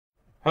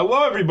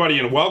Hello, everybody,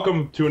 and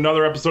welcome to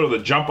another episode of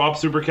the Up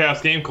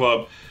Supercast Game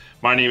Club.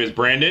 My name is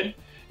Brandon,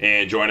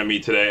 and joining me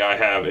today I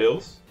have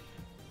Ills.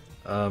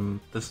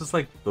 This is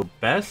like the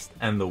best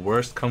and the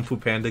worst Kung Fu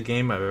Panda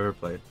game I've ever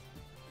played.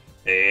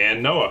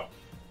 And Noah.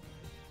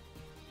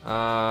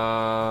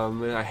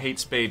 I hate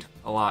Spade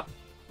a lot.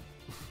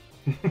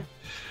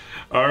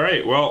 All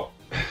right, well,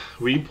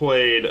 we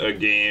played a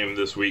game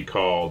this week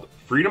called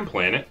Freedom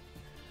Planet.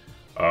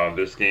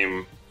 This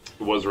game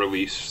was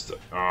released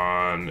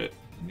on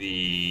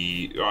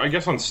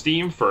on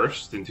Steam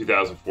first in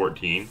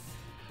 2014,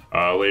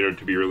 later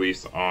to be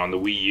released on the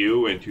Wii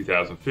U in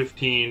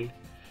 2015,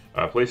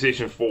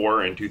 PlayStation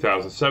 4 in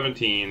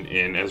 2017,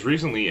 and as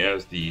recently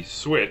as the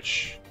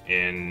Switch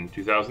in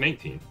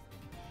 2018.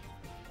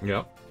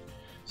 Yep.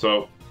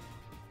 So,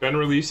 been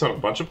released on a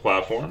bunch of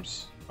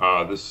platforms.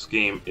 This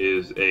game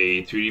is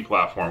a 2D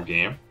platform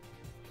game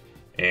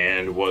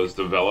and was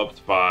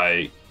developed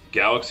by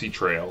Galaxy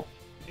Trail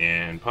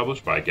and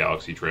published by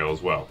Galaxy Trail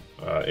as well.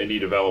 Indie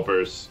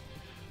developers.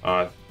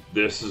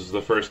 This is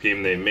the first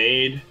game they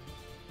made.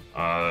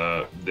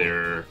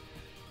 They're,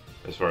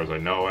 as far as I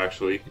know,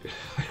 actually,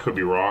 I could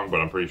be wrong,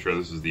 but I'm pretty sure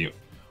this is the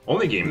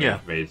only game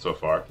they've made so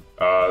far.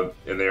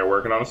 And they are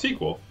working on a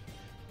sequel.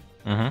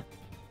 And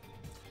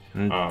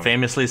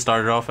famously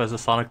started off as a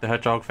Sonic the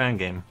Hedgehog fan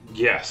game.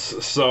 Yes,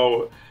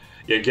 so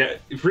yeah,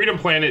 Freedom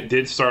Planet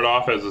did start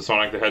off as a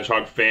Sonic the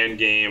Hedgehog fan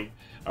game.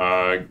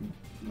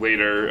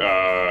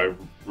 Later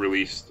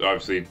released,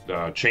 obviously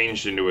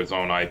changed into its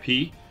own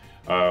IP.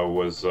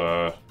 Was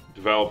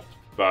developed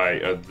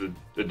by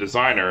the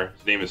designer.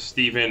 His name is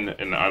Steven,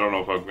 and I don't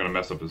know if I'm going to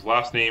mess up his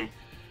last name.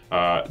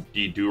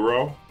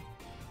 Duro.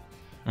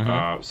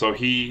 So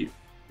he,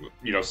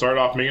 started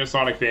off making a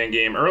Sonic fan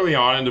game. Early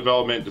on in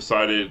development,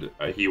 decided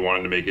he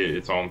wanted to make it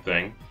its own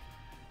thing.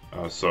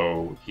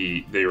 So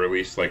they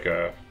released like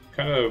a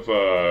kind of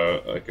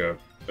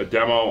a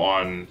demo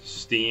on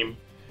Steam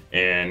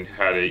and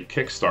had a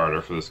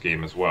Kickstarter for this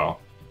game as well.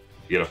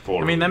 To get a full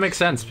release. That makes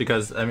sense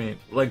because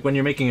like when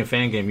you're making a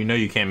fan game,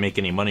 you can't make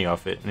any money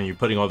off it, and you're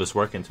putting all this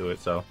work into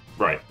it. So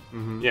right,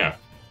 yeah.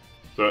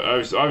 So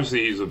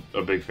obviously he's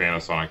a big fan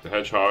of Sonic the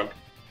Hedgehog.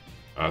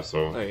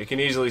 You can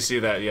easily see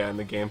that, in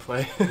the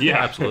gameplay. Yeah,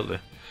 absolutely.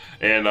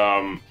 And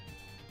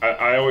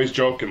I always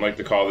joke and like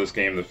to call this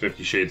game the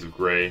 50 Shades of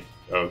Grey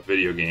of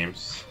video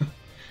games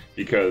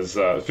because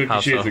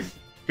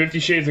 50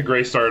 Shades of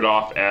Grey started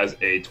off as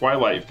a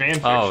Twilight fan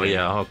fiction. Oh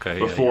yeah, okay.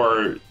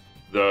 Before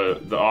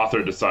the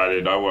author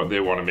decided they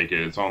want to make it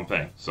its own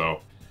thing.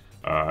 So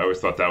I always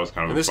thought that was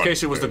kind of in this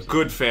case it was the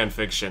good fan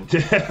fiction.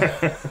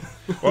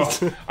 Well,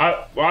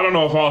 I don't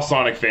know if all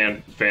Sonic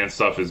fan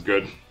stuff is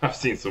good. I've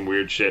seen some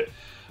weird shit.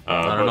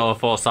 I don't know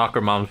if all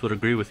soccer moms would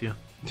agree with you.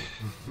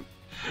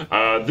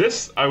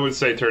 This, I would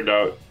say, turned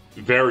out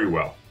very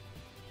well.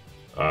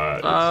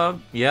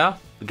 Yeah,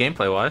 the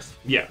gameplay wise.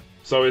 Yeah,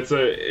 so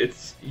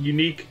it's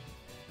unique.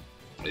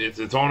 It's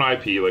its own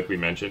IP, like we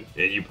mentioned,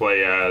 and you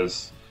play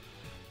as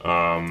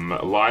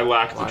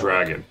Lilac the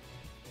Dragon,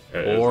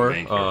 or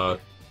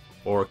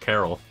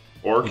Carol,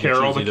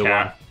 Carol the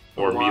cat,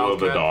 or Mila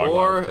the dog,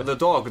 or the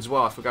dog as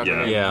well. I forgot her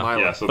name.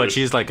 Yeah. So but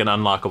she's like an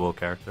unlockable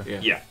character.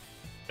 Yeah.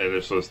 And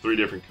there's three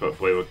different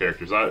playable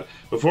characters.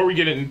 Before we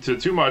get into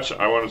too much,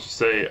 I wanted to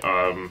say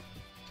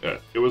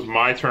it was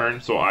my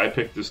turn, so I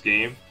picked this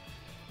game.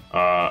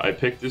 I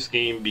picked this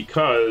game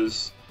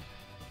because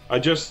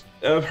I've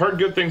heard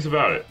good things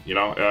about it.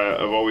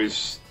 I've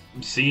always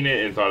seen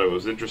it and thought it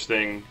was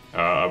interesting.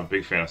 I'm a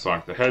big fan of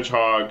Sonic the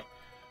Hedgehog.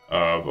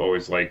 I've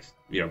always liked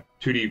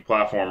 2D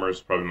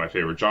platformers, probably my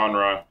favorite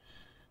genre.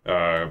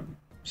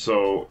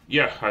 So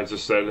yeah, I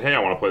just said, hey, I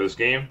want to play this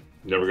game.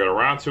 Never got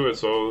around to it,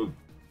 so.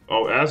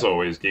 Oh, as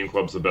always, Game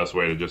Club's the best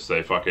way to just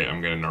say, fuck it, I'm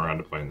getting around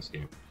to playing this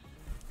game.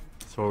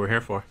 That's what we're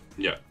here for.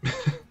 Yeah.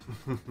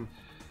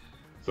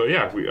 So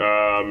yeah,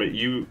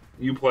 you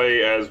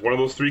play as one of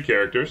those three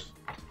characters.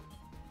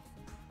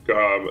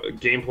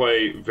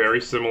 Gameplay very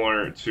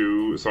similar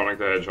to Sonic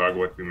the Hedgehog,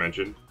 like we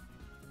mentioned.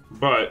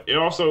 But it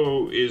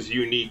also is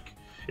unique.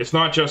 It's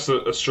not just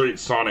a straight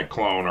Sonic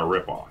clone or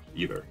ripoff,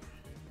 either.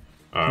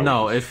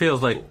 No, it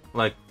feels like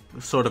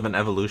sort of an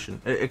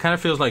evolution. It kind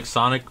of feels like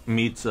Sonic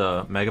meets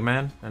Mega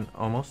Man, and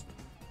almost.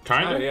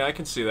 Kind of. Yeah, I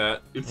can see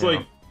that. It's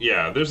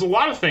there's a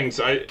lot of things.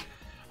 I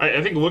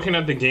think looking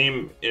at the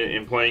game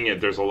and playing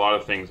it, there's a lot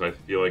of things I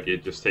feel like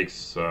it just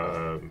takes,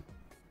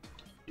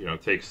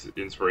 takes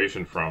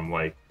inspiration from,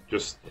 like,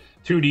 just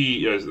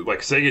 2D,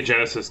 like Sega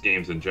Genesis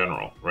games in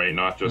general, right?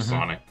 Not just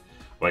Sonic.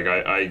 Like,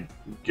 I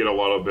get a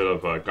little bit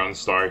of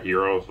Gunstar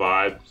Heroes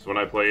vibes when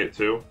I play it,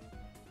 too.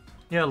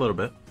 Yeah, a little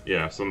bit.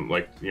 Yeah, some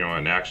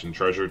an action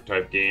treasure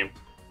type game.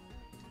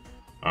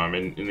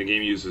 And the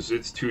game uses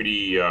its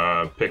 2D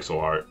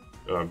pixel art,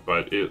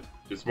 but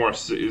it's more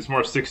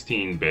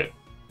 16-bit,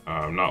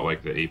 not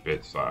like the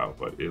 8-bit style,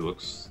 but it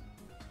looks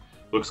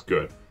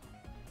good.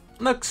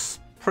 Looks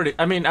pretty.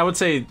 I would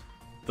say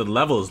the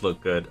levels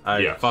look good. I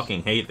Yes.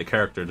 fucking hate the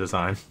character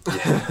design.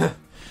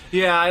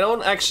 Yeah, I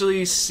don't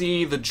actually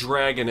see the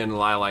dragon in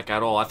Lilac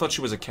at all. I thought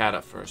she was a cat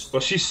at first. Well,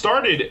 she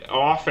started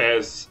off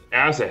as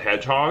a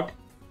hedgehog,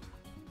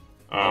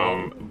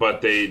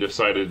 but they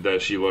decided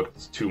that she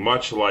looked too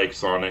much like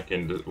Sonic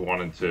and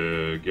wanted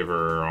to give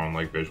her own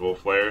like visual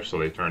flair, so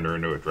they turned her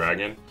into a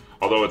dragon.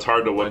 Although it's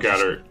hard to look at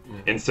her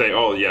and say,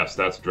 "Oh, yes,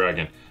 that's a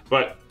dragon,"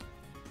 but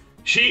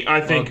she, I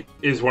think,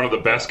 is one of the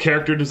best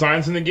character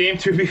designs in the game.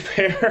 To be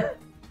fair.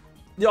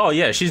 Oh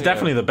yeah, she's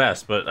definitely the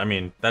best, but I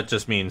mean that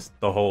just means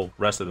the whole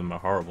rest of them are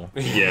horrible.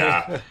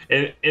 Yeah,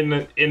 and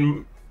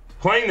in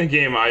playing the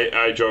game,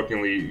 I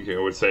jokingly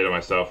would say to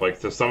myself, like,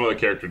 to some of the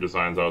character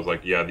designs, I was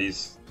like, yeah,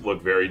 these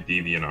look very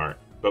DeviantArt.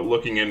 But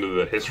looking into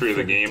the history of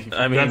the game,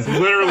 I mean, that's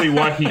literally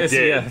what he did.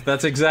 Yeah,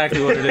 that's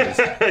exactly what it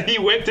is. He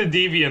went to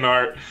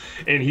DeviantArt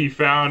and he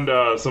found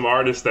some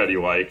artists that he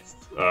liked.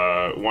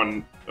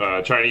 One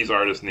Chinese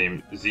artist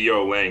named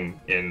Zio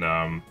Ling,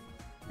 and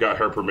got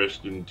her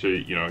permission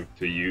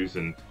to use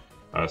in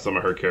some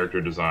of her character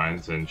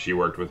designs, and she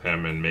worked with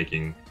him in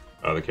making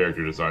the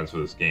character designs for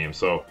this game.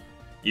 So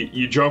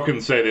you joke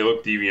and say they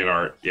look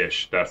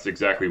DeviantArt-ish. That's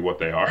exactly what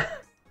they are.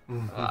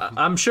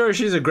 I'm sure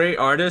she's a great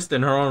artist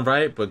in her own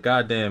right, but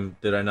goddamn,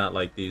 did I not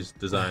like these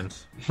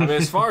designs. I mean,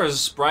 as far as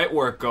sprite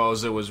work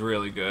goes, it was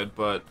really good,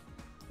 but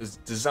his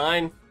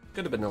design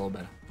could have been a little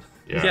better.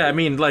 Yeah, I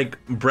mean, like,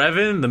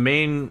 Brevin, the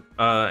main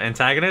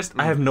antagonist,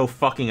 I have no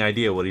fucking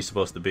idea what he's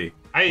supposed to be.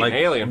 Like,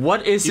 alien.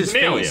 What is his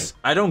face? Alien.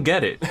 I don't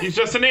get it. He's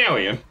just an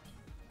alien.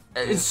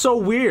 It's so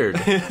weird.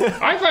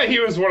 I thought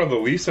he was one of the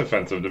least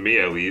offensive, to me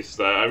at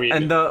least. I mean,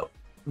 and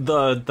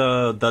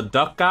the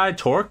duck guy,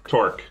 Torque.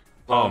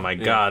 Oh my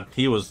god,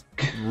 he was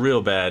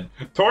real bad.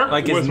 Torque,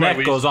 like his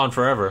neck goes on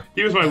forever.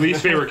 He was my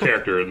least favorite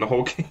character in the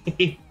whole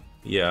game.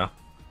 Yeah.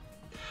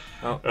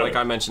 Well, like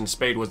I mentioned,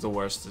 Spade was the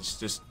worst. It's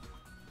just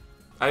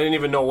I didn't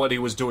even know what he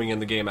was doing in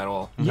the game at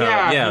all.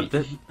 Yeah,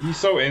 he's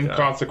so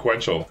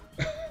inconsequential.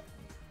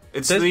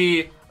 It's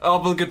the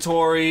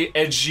obligatory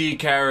edgy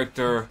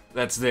character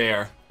that's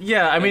there.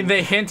 Yeah, I mean,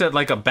 they hint at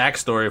like a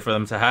backstory for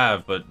them to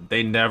have, but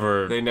they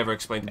never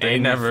explain. They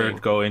never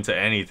go into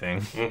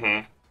anything.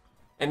 Mm-hmm.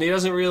 And he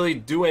doesn't really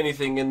do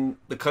anything in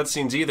the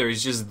cutscenes either.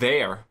 He's just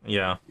there.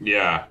 Yeah.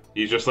 Yeah,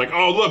 he's just like,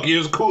 oh look,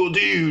 he's a cool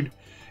dude,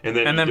 and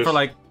then for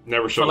like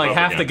never shows for like up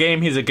half again. the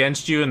game he's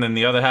against you, and then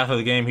the other half of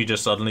the game he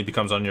just suddenly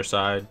becomes on your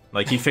side.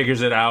 Like he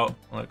figures it out.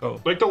 Like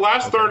like the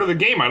last third of the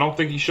game, I don't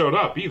think he showed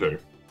up either.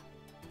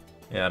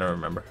 Yeah, I don't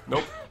remember.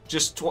 Nope.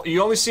 Just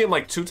you only see him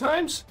like 2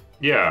 times.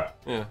 Yeah.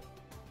 Yeah.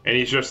 And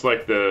he's just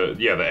like the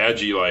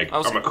edgy, like,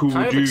 I'm a cool dude.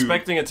 I was kind of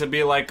expecting it to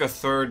be like a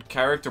third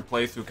character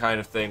playthrough kind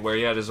of thing, where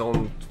he had his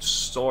own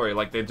story,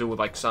 like they do with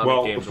like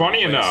Sonic games. Well,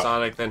 funny enough,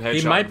 Sonic, then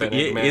Hedgehog, he might then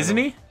be, Eggman. isn't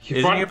he?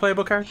 Isn't he a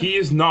playable character? He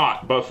is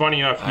not, but funny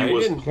enough, he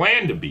was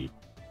planned to be.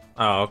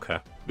 Oh, okay.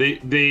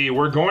 They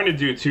were going to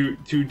do two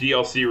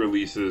DLC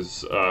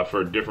releases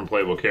for different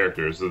playable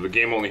characters. So the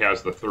game only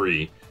has the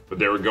 3, but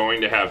they were going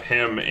to have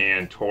him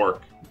and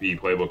Torque be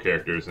playable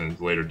characters in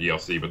later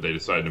DLC, but they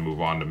decided to move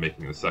on to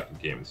making the second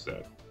game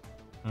instead.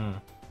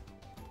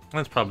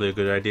 That's probably a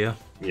good idea.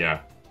 Yeah,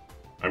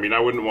 I mean, I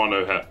wouldn't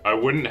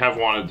have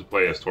wanted to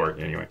play as Torque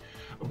anyway.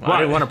 But I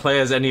didn't want to play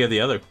as any of the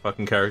other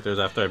fucking characters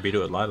after I beat it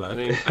with Lilac. I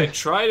mean, I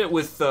tried it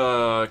with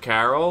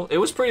Carol. It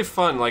was pretty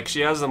fun. Like,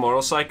 she has the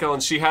motorcycle,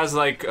 and she has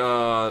like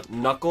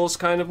Knuckles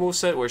kind of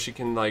moveset where she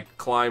can like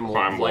climb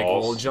like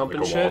walls, wall jump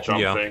like and a shit. Wall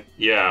jump thing.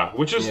 Yeah,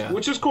 which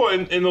is cool.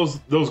 And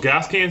those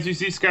gas cans you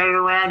see scattered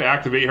around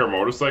activate her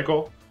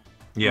motorcycle.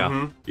 Yeah.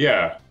 Mm-hmm.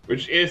 Yeah,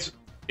 which it's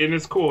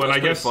cool. And I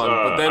guess fun.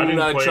 But then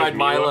I tried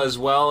Mila Mila as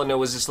well, and it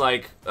was just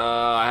like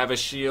I have a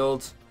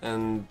shield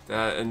and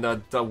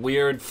the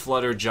weird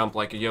flutter jump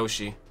like a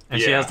Yoshi.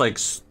 And she has like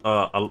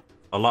a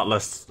lot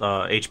less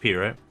HP,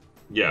 right?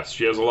 Yes,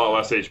 she has a lot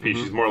less HP.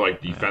 She's more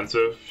like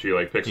defensive. She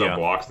like picks up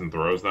blocks and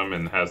throws them,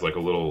 and has like a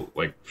little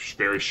like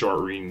very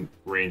short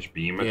range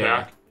beam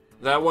attack.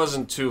 That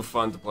wasn't too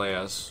fun to play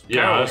as.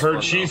 Yeah, I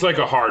heard she's like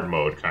a hard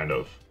mode kind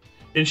of,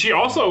 and she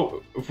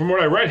also, from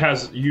what I read,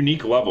 has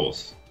unique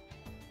levels.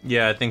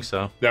 Yeah, I think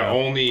so. That I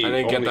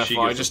didn't get that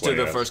far. I just did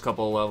the first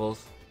couple of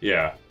levels.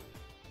 Yeah.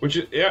 Which,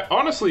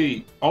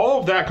 honestly, all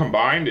of that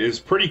combined is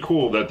pretty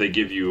cool that they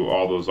give you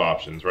all those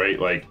options, right?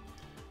 Like,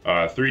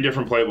 3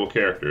 different playable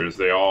characters.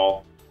 They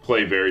all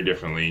play very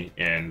differently,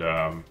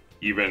 and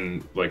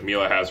even, like,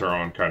 Mila has her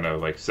own kind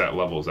of, like, set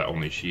levels that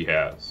only she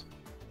has.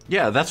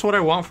 Yeah, that's what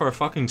I want for a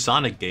fucking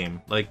Sonic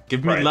game. Like,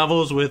 give me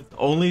levels with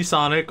only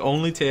Sonic,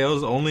 only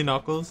Tails, only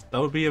Knuckles.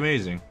 That would be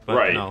amazing.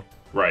 But no.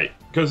 Right.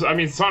 Because, I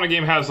mean, Sonic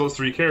game has those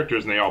 3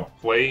 characters, and they all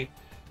play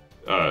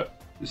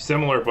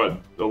similar, but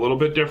a little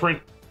bit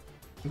different.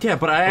 Yeah,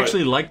 but I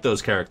actually like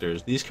those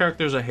characters. These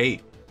characters I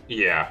hate.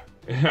 Yeah.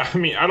 I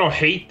mean, I don't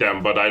hate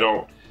them, but I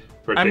don't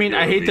particularly...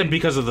 I hate them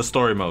because of the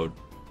story mode.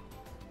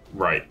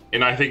 Right.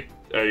 And I think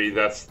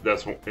that's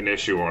an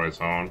issue on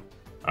its own.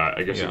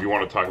 I guess if you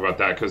want to talk about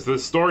that, because the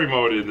story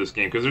mode in this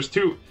game, because there's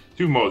two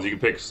modes. You can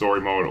pick story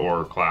mode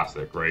or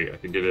classic, right? I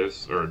think it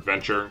is, or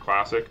adventure and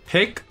classic.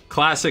 Pick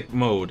classic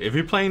mode. If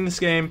you're playing this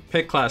game,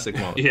 pick classic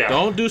mode. Yeah.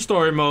 Don't do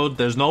story mode.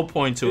 There's no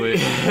point to it.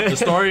 The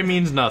story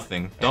means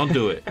nothing. Don't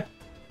do it.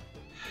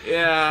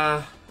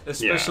 Yeah,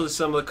 especially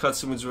some of the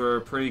cutscenes were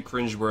pretty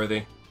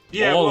cringeworthy.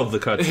 Yeah, all of the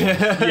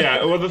cutscenes.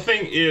 Yeah, well, the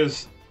thing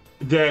is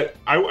that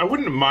I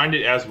wouldn't mind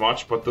it as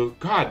much, but the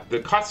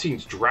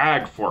cutscenes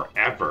drag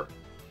forever,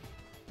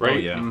 right?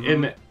 Oh,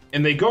 yeah.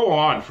 And they go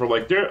on for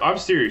like I'm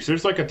serious.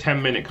 There's like a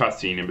 10-minute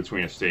cutscene in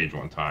between a stage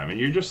one time, and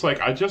you're just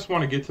like, I just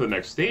want to get to the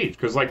next stage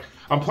because like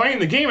I'm playing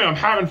the game and I'm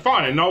having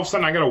fun, and all of a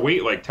sudden I gotta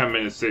wait like 10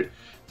 minutes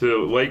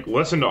to like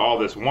listen to all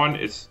this. One,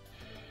 it's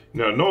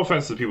no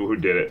offense to the people who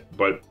did it,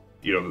 but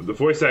you know the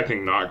voice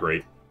acting not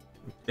great.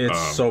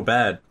 It's so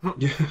bad.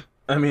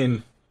 I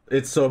mean,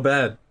 it's so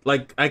bad.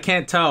 Like I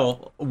can't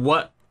tell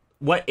what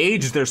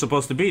age they're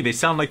supposed to be. They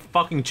sound like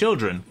fucking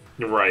children.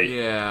 Right.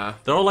 Yeah.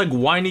 They're all like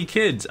whiny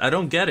kids. I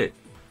don't get it.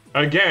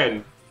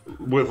 Again,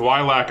 with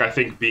Lilac, I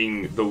think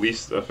being the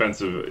least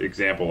offensive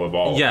example of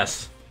all.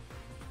 Yes.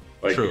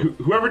 Like True.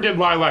 Whoever did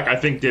Lilac, I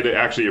think did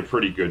actually a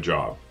pretty good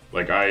job.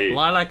 Like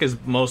Lilac is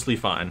mostly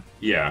fine.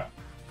 Yeah.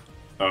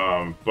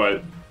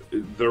 But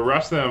the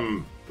rest of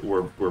them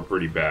were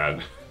pretty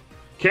bad.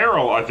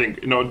 Carol, I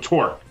think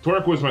Torque.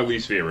 Torque was my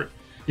least favorite.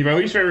 He's my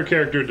least favorite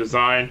character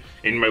design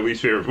and my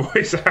least favorite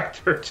voice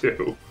actor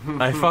too.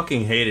 I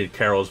fucking hated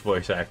Carol's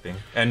voice acting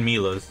and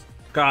Mila's.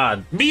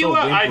 God,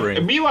 Mila,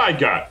 so Mila, I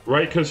got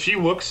right because she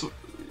looks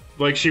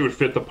like she would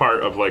fit the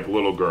part of like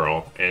little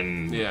girl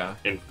and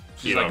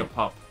she's like a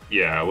pup.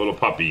 Yeah, a little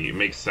puppy. It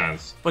makes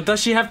sense. But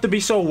does she have to be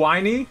so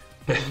whiny?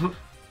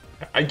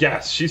 I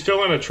guess she's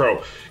filling a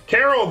trope.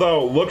 Carol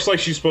though looks like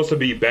she's supposed to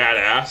be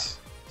badass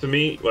to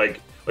me,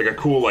 like a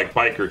cool like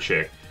biker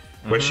chick,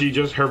 but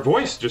her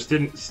voice just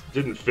didn't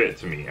fit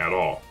to me at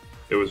all.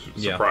 It was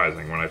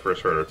surprising when I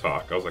first heard her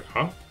talk. I was like,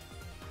 huh?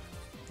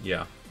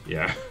 Yeah.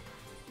 Yeah.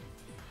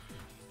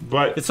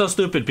 But it's so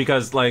stupid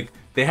because like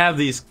they have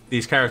these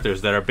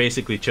characters that are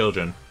basically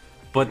children,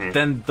 but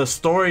then the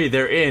story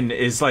they're in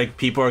is like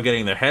people are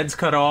getting their heads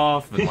cut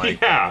off and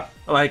like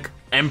like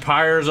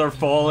empires are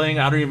falling.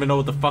 I don't even know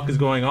what the fuck is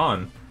going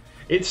on.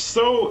 It's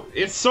so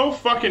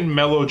fucking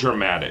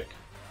melodramatic.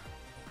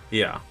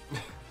 Yeah.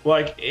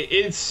 Like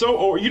it's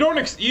so you don't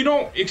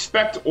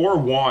expect or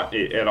want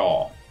it at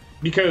all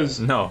because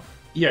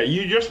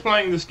you're just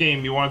playing this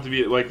game. You want it to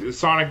be like the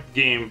Sonic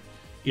game.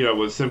 You know,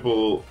 with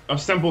a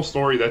simple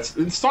story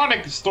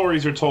Sonic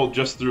stories are told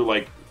just through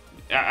like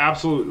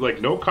absolute like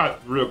no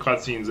real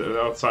cutscenes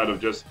outside of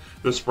just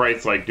the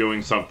sprites like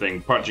doing something,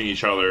 punching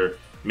each other,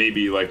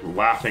 maybe like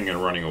laughing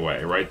and running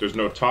away. Right? There's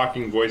no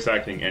talking, voice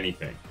acting,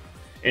 anything.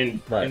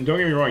 And don't get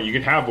me wrong, you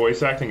can have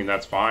voice acting and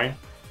that's fine,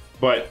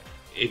 but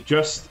it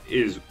just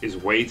is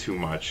way too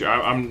much.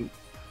 I'm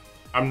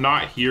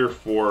not here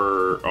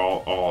for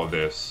all of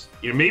this.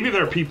 You know, maybe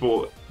there are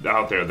people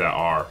out there that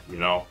are. You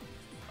know.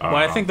 Well,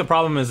 I think the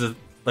problem is that,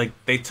 like,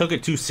 they took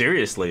it too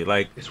seriously.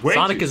 Like,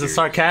 Sonic is a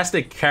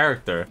sarcastic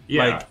character.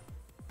 Yeah. Like,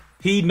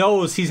 he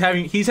knows he's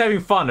having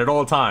fun at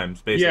all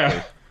times, basically.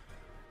 Yeah.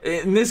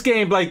 In this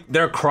game, like,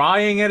 they're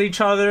crying at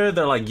each other,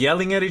 they're, like,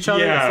 yelling at each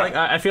other. Yeah. It's like,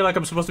 I feel like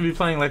I'm supposed to be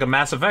playing, like, a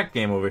Mass Effect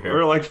game over here.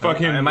 Or, like,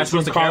 fucking am I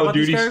supposed to Call of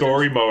Duty story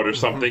story mode or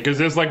something. Because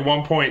there's, like,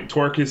 one point,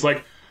 Torque is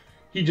like,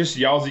 he just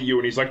yells at you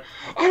and he's like,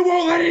 I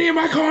won't let any of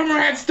my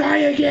comrades die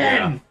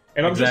again! Yeah.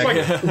 And I'm just like,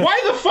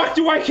 why the fuck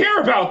do I care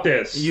about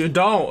this? You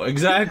don't,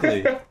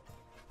 exactly.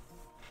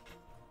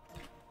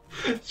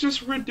 It's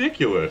just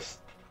ridiculous.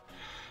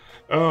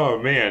 Oh,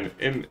 man.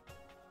 And,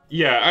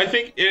 yeah, I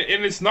think,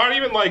 and it's not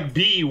even like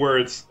B, where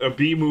it's a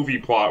B movie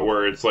plot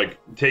where it's, like,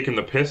 taking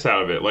the piss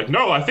out of it. Like,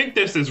 no, I think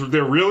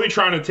they're really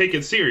trying to take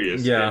it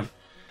serious. Yeah.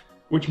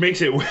 Which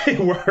makes it way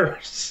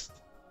worse.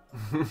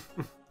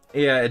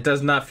 Yeah, it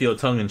does not feel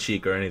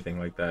tongue-in-cheek or anything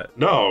like that.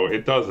 No,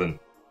 it doesn't.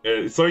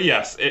 So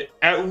yes,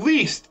 at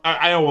least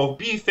I will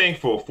be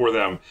thankful for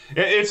them.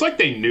 It's like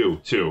they knew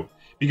too,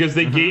 because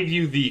they gave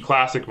you the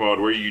classic mode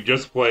where you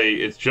just play.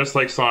 It's just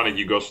like Sonic.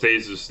 You go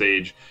stage to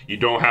stage. You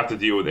don't have to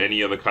deal with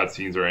any of the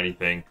cutscenes or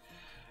anything.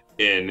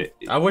 And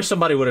I wish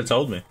somebody would have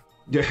told me.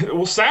 Yeah,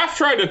 well, Saf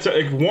tried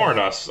to warn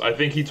us. I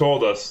think he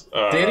told us.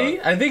 Did he?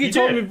 I think he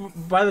told me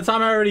by the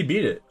time I already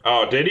beat it.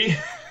 Oh, did he?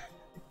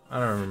 I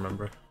don't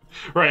remember.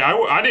 Right,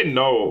 I didn't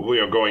know,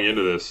 going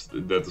into this,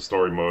 that the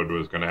story mode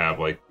was going to have,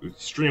 like,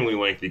 extremely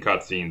lengthy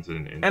cutscenes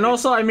and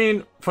also, I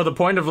mean, for the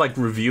point of, like,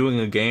 reviewing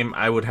a game,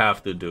 I would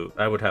have to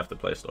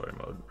play story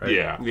mode, right?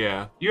 Yeah.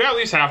 Yeah. You at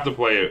least have to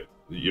play it,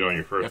 in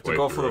your first You have to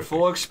go for the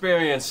full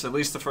experience, at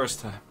least the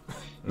first time.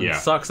 Yeah.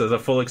 It sucks that the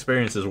full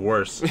experience is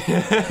worse.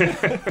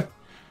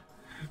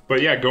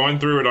 But yeah, going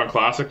through it on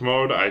classic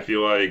mode, I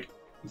feel like,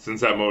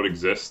 since that mode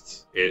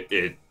exists,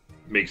 it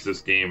makes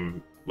this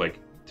game, like,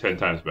 10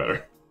 times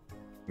better.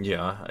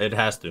 Yeah, it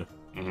has to.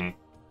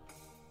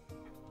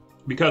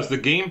 Because the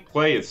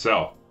gameplay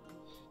itself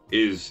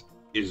is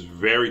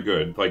very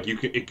good. Like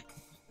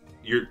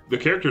the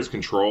characters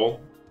control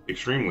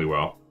extremely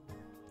well.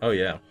 Oh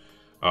yeah.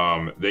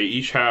 They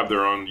each have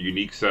their own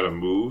unique set of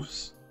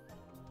moves.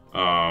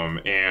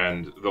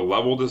 And the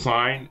level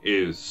design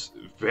is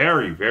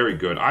very, very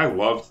good. I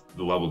loved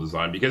the level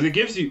design because it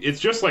gives you, it's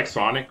just like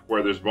Sonic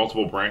where there's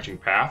multiple branching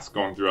paths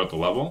going throughout the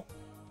level.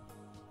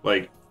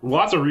 Like,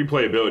 lots of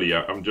replayability.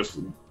 I'm just,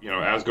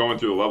 as going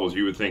through the levels,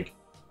 you would think,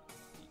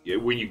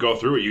 when you go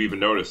through it, you even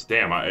notice,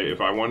 damn,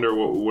 if I wonder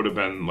what would have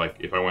been like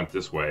if I went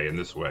this way and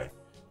this way.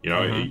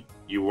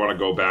 You want to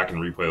go back and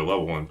replay the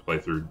level and play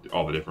through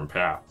all the different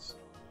paths.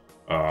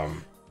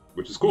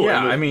 Which is cool.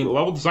 Yeah, the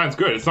level design's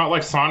good. It's not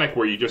like Sonic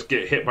where you just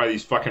get hit by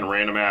these fucking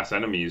random ass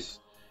enemies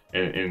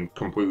and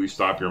completely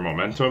stop your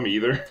momentum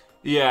either.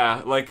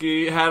 Yeah, like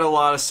you had a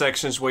lot of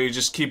sections where you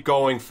just keep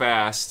going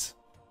fast.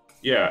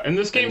 Yeah, and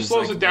this game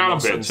slows it down a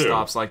bit too.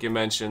 Stops, like you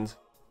mentioned.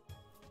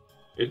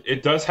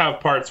 It does have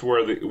parts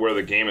where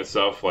the game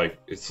itself, like,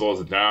 it slows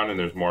it down and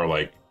there's more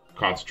like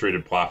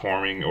concentrated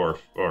platforming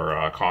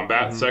or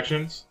combat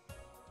sections,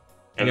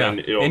 and then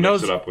it'll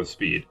mix it up with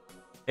speed.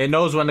 It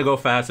knows when to go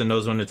fast and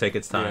knows when to take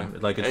its time. Yeah.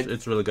 Like,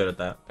 it's really good at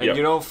that. And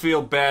you don't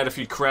feel bad if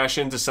you crash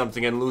into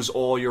something and lose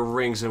all your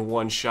rings in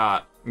one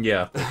shot.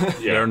 Yeah.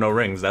 There are no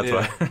rings, that's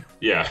why.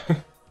 Yeah.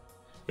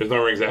 There's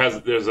no rings.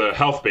 There's a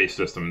health-based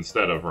system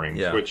instead of rings,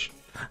 which...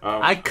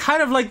 I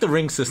kind of like the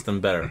ring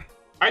system better.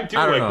 I do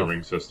like the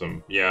ring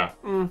system, yeah.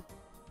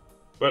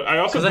 But I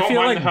also don't I feel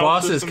mind like the health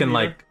bosses system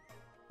can,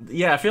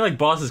 either. I feel like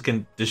bosses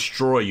can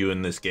destroy you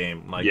in this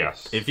game. Like,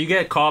 yes. If you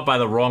get caught by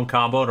the wrong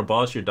combo to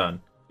boss, you're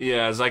done.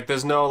 Yeah, it's like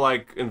there's no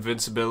like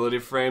invincibility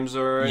frames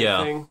or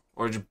anything,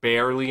 or just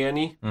barely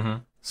any.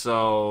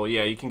 So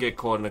yeah, you can get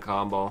caught in a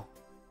combo.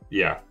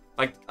 Yeah.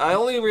 Like I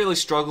only really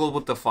struggled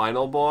with the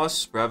final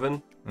boss,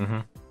 Revan,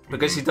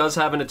 because he does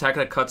have an attack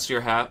that cuts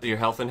your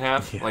health in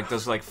half. Yeah. Like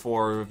does like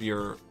 4 of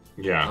your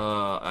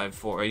I have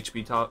 4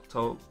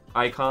 HP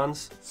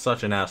icons.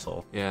 Such an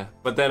asshole. Yeah,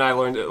 but then I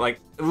learned I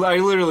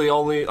literally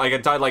only I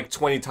died like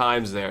 20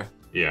 times there.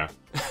 Yeah.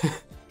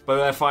 But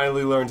I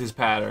finally learned his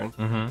pattern,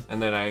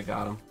 and then I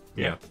got him.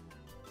 Yeah.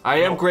 I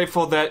am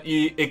grateful that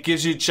it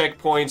gives you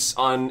checkpoints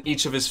on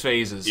each of his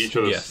phases.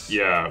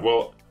 Yeah.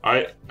 Well,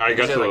 I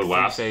got to the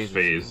last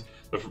phase,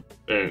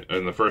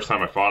 and the first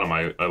time I fought him,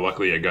 I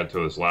luckily got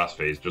to this last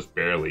phase just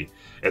barely.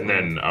 And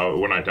then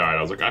when I died,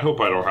 I was like, I hope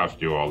I don't have to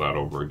do all that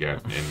over again.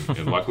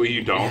 And luckily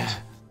you don't.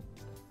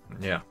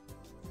 Yeah.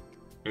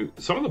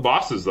 Some of the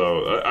bosses,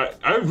 though,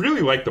 I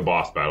really like the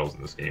boss battles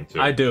in this game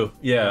too. I do.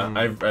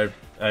 Yeah,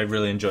 I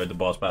really enjoyed the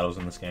boss battles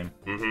in this game.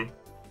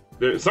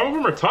 Some of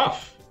them are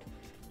tough.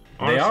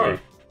 Honestly.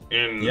 They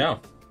are.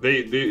 And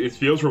it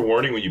feels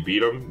rewarding when you beat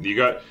them. You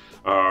got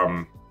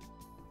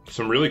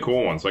some really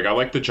cool ones. Like I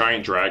like the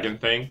giant dragon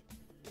thing.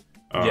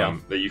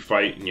 That you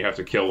fight and you have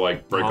to kill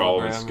break all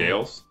of its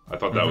scales. I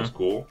thought that was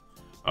cool.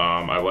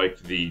 I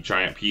liked the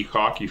giant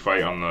peacock you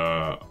fight on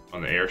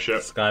the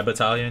airship. Sky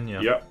Battalion.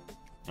 Yeah. Yep.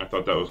 I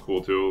thought that was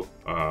cool too.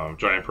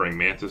 Giant praying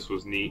mantis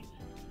was neat.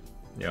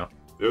 Yeah.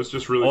 It was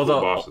just really cool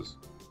bosses.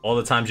 All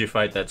the times you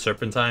fight that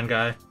serpentine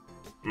guy,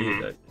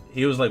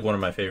 he was like one of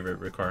my favorite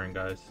recurring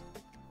guys.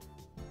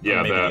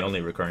 Yeah, maybe the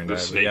only recurring guy. The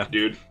snake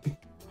dude.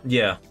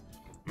 Yeah.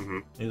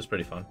 He was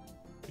pretty fun.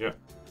 Yeah.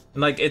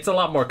 And it's a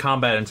lot more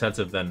combat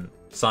intensive than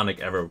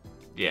Sonic ever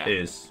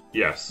is.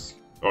 Yes.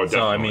 Oh, definitely.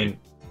 So I mean,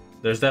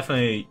 there's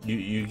definitely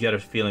you get a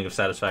feeling of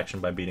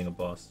satisfaction by beating a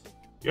boss.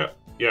 Yeah.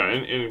 Yeah,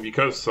 and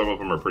because some of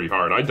them are pretty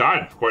hard, I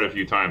died quite a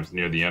few times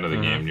near the end of the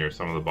game near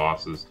some of the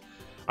bosses.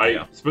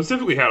 I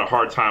specifically had a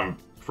hard time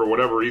for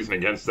whatever reason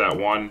against that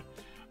one.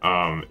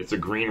 It's a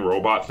green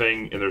robot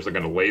thing, and there's a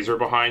laser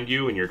behind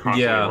you, and you're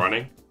constantly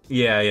running.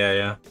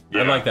 Yeah.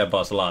 I like that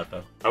boss a lot,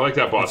 though. I like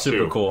that boss too.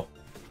 Super cool.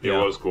 It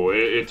was cool.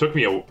 It took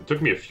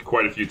me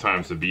quite a few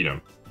times to beat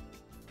him.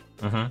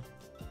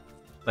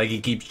 Like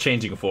he keeps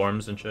changing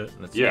forms and shit.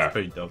 And it's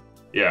pretty dope.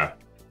 Yeah.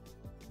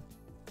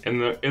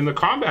 And the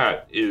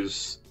combat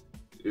is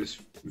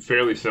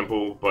fairly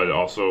simple, but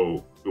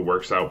also it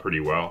works out pretty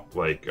well.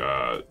 Like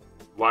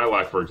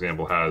Lilac, for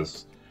example,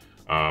 has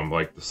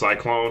the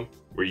cyclone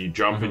where you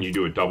jump and you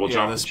do a double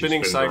jump. Yeah, the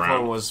spinning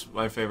cyclone was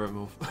my favorite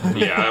move.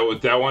 Yeah,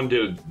 that one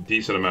did a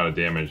decent amount of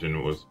damage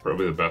and was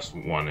probably the best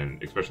one,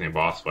 especially in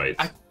boss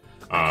fights.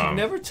 I could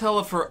never tell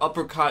if her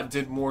uppercut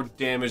did more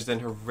damage than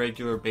her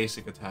regular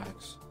basic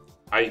attacks.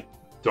 I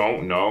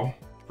don't know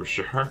for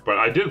sure, but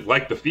I did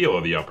like the feel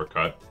of the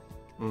uppercut.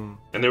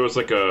 And there was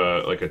like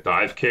a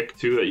dive kick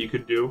too that you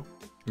could do.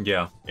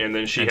 Yeah. And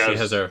then she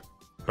has her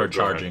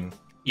charging.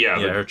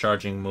 Her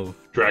charging move.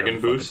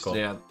 Dragon boost.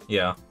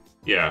 Yeah.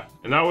 Yeah.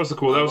 And that was the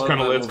cool. That was kind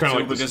of like the spin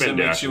dash. Because it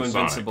makes you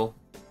invincible.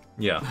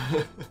 Yeah.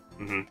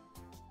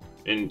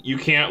 And you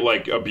can't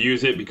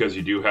abuse it because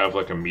you do have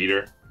a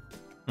meter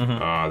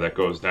that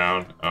goes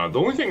down. The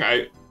only thing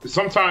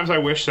sometimes I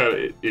wish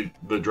that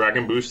the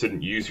dragon boost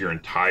didn't use your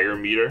entire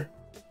meter.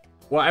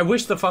 Well, I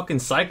wish the fucking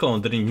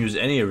Cyclone didn't use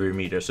any of your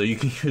meter, so you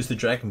can use the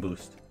Dragon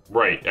Boost.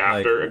 Right,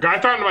 after. I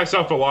found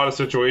myself a lot of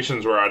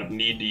situations where I'd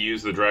need to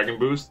use the Dragon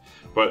Boost,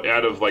 but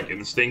out of,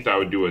 instinct, I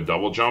would do a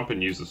double jump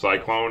and use the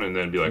Cyclone, and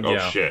then be like, oh,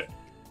 shit.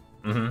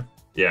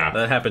 Yeah.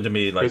 That happened to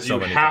me, so many times.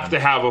 Because you have to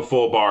have a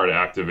full bar to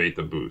activate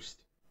the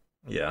boost.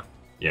 Yeah.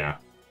 Yeah.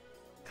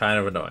 Kind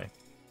of annoying.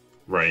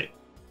 Right.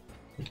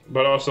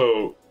 But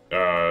also,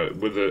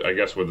 with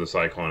the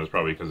Cyclone is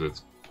probably because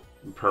it's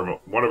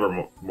one of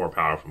her more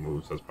powerful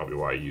moves. That's probably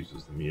why he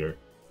uses the meter.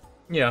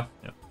 Yeah.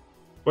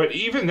 But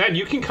even then,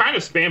 you can kind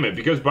of spam it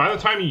because by the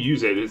time you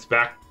use it, it's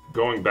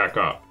going back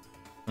up.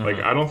 Like,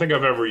 I don't think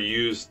I've ever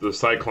used the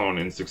Cyclone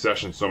in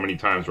succession so many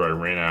times where I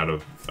ran out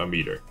of a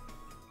meter.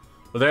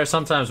 Well, there are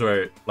some times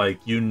where, like,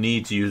 you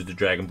need to use the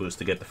Dragon Boost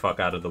to get the fuck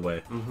out of the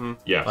way.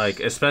 Yes.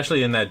 Like,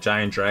 especially in that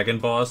giant dragon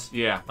boss.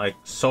 Yeah. Like,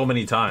 so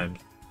many times.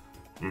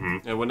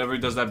 And whenever he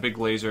does that big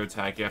laser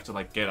attack, you have to,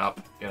 like, get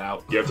up, get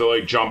out. You have to,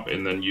 like, jump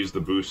and then use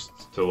the boost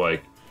to,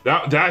 like...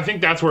 I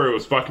think that's where it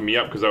was fucking me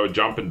up, because I would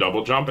jump and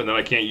double jump, and then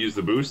I can't use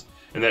the boost,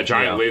 and that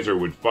giant laser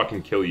would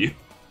fucking kill you.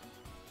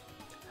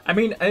 I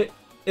mean,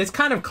 it's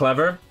kind of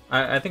clever.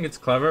 I think it's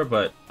clever,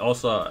 but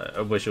also I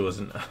wish it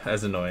wasn't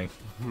as annoying.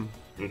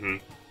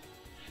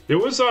 There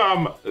was a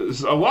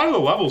lot of the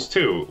levels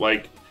too,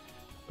 like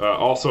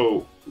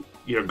also,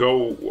 you know,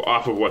 go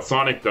off of what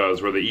Sonic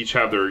does, where they each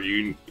have their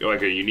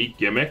like a unique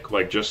gimmick,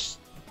 like just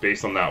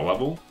based on that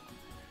level.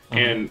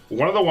 And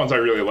one of the ones I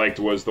really liked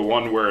was the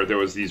one where there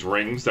was these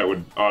rings that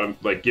would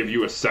like give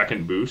you a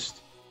second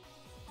boost.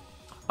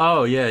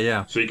 Oh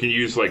yeah. So you can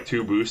use like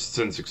 2 boosts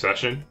in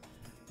succession.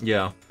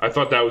 Yeah. I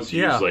thought that was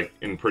used like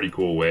in a pretty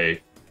cool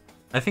way.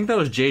 I think that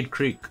was Jade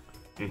Creek.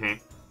 It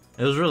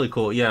was really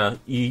cool. Yeah.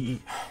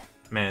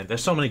 Man,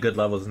 there's so many good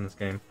levels in this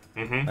game.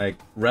 Like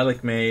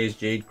Relic Maze,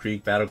 Jade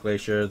Creek, Battle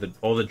Glacier,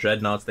 all the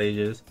Dreadnought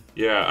stages.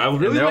 Yeah, I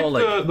really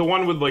like the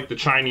one with like the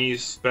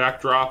Chinese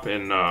backdrop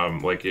and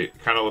like it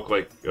kind of looked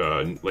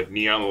like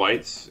neon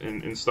lights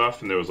and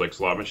stuff, and there was like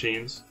slot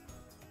machines.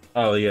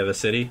 Oh yeah, the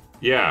city.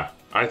 Yeah,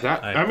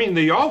 I mean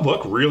they all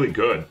look really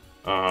good.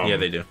 Yeah,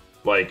 they do.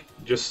 Like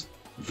just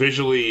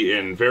visually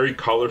and very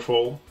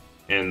colorful,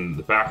 and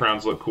the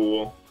backgrounds look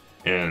cool,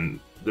 and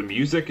the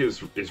music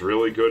is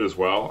really good as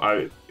well.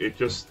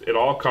 It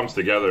all comes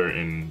together,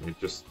 and it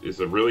just is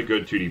a really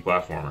good 2D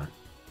platformer.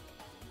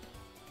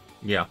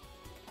 Yeah,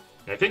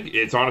 I think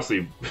it's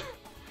honestly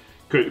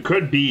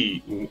could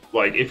be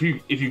like if you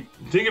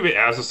think of it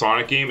as a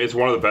Sonic game, it's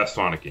one of the best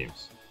Sonic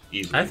games.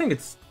 Easily. I think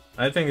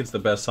it's the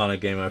best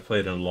Sonic game I've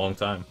played in a long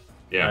time.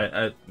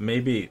 Yeah,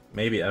 maybe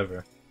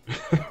ever.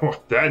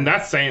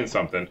 That's saying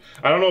something.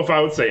 I don't know if I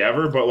would say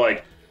ever, but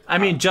like I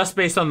mean, just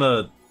based on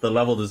the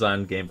level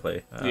design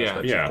gameplay.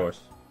 Of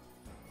course.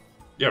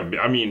 Yeah,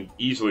 I mean,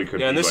 easily could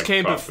be. Yeah, and this like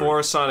came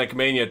before Sonic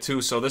Mania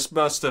too, so this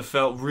must have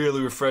felt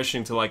really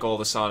refreshing to like all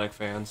the Sonic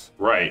fans.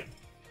 Right.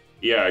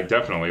 Yeah,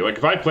 definitely. Like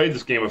if I played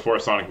this game before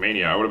Sonic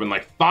Mania, I would have been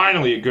like,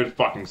 finally a good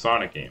fucking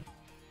Sonic game.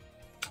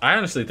 I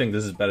honestly think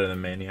this is better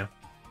than Mania.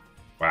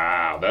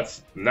 Wow,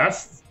 that's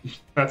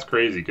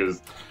crazy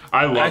because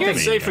I love. I can't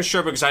say for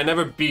sure because I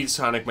never beat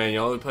Sonic Mania.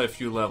 I only played a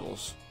few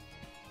levels.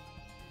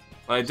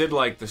 But I did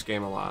like this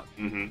game a lot.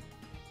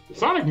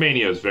 Sonic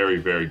Mania is very,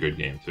 very good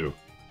game too.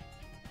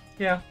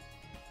 Yeah,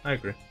 I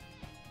agree.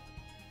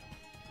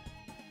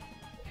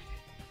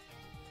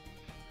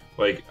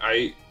 Like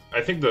I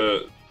think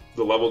the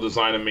level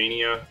design of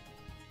Mania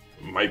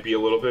might be a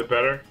little bit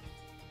better,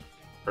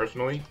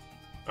 personally.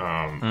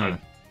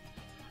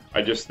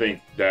 I just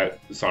think that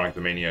Sonic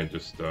Mania did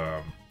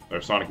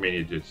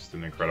just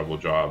an incredible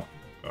job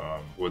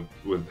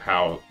with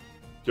how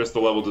just the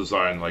level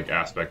design like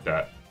aspect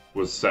that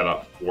was set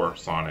up for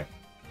Sonic,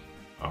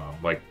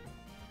 like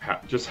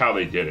just how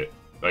they did it.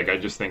 Like I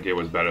just think it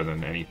was better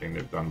than anything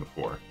they've done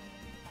before.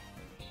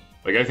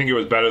 Like I think it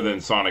was better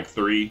than Sonic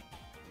 3.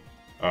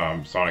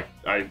 Sonic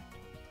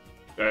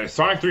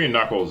 3 and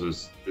Knuckles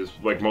is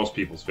like most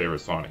people's favorite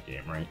Sonic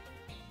game, right?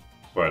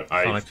 But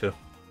Sonic 2.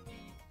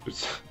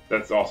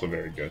 That's also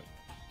very good.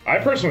 I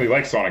personally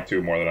like Sonic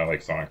 2 more than I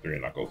like Sonic 3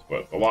 and Knuckles,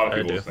 but a lot of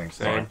people think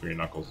Sonic 3 and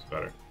Knuckles is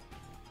better.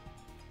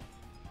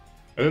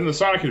 And then the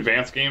Sonic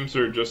Advance games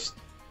are just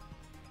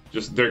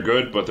they're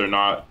good, but they're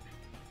not.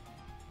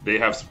 They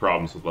have some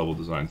problems with level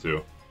design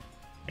too,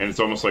 and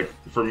it's almost like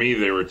for me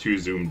they were too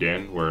zoomed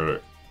in,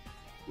 where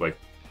like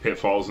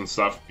pitfalls and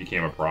stuff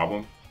became a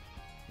problem.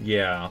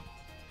 Yeah,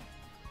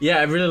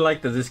 I really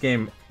like that this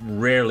game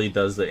rarely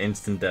does the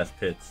instant death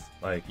pits.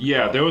 Like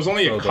there was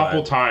only a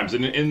couple times,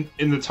 and in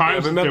the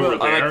times that they were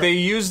there, like they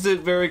used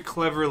it very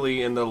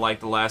cleverly in the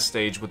last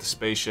stage with the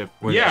spaceship.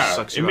 Where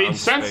it made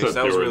sense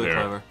that was really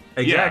clever.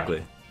 Exactly.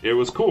 Yeah. It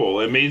was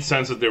cool. It made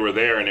sense that they were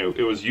there, and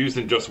it was used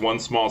in just one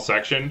small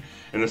section.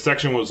 And the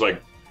section was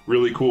like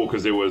really cool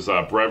because it was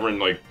Brevin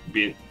like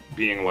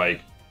being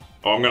like,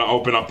 "Oh, I'm gonna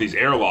open up these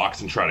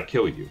airlocks and try to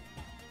kill you."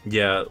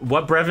 Yeah,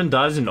 what Brevin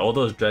does in all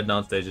those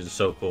Dreadnought stages is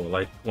so cool.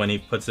 Like when he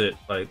puts it,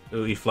 like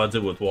he floods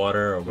it with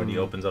water, or when he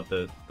opens up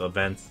the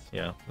vents.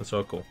 Yeah, that's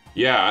so cool.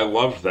 Yeah, I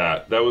loved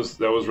that. That was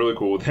really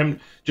cool. With him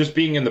just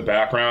being in the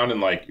background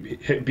and like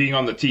being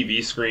on the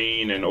TV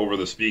screen and over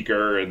the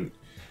speaker and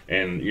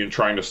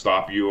trying to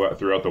stop you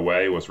throughout the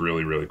way was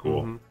really, really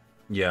cool.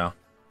 Yeah.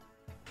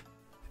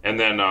 And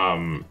then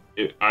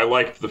I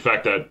liked the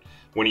fact that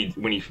when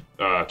he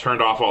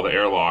turned off all the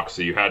airlocks,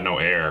 so you had no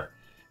air,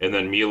 and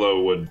then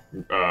Milo would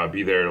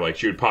be there. Like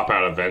she would pop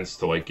out of vents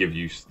to like give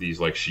you these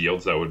like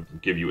shields that would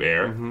give you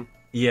air. Mm-hmm.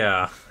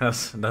 Yeah,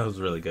 that was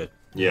really good.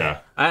 Yeah,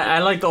 I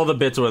liked all the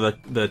bits where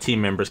the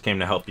team members came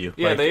to help you.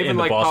 Yeah, like, they even in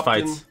the like boss popped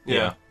fights.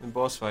 in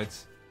boss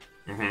fights.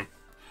 Mm-hmm.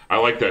 I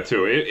like that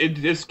too. It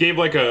just gave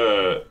like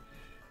it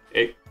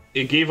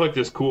gave like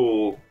this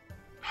cool,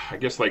 I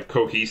guess like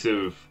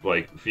cohesive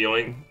like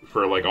feeling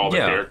for like all the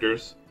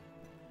characters.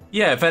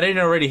 Yeah, if I didn't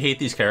already hate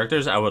these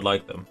characters, I would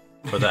like them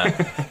for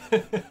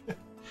that.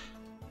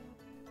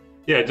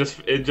 Yeah,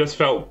 it just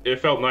felt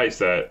nice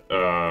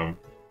that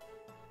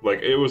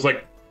like it was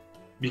like,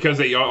 because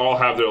they all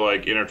have their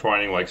like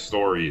intertwining like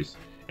stories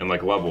and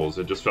like levels,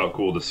 it just felt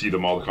cool to see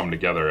them all come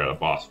together at a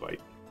boss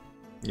fight.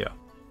 Yeah.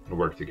 And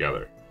work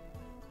together.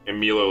 And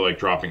Milo like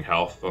dropping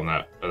health on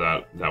that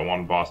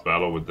one boss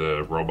battle with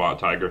the robot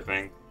tiger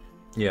thing.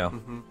 Yeah.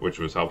 Which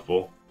was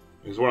helpful.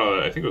 It was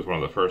I think it was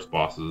one of the first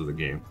bosses of the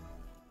game.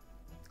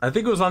 I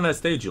think it was on that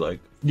stage you like.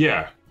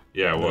 Yeah,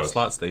 it was. The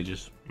slot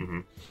stages. Mm-hmm.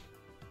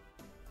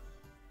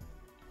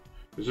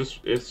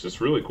 It's just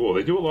really cool.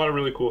 They do a lot of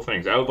really cool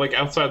things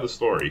outside the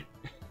story.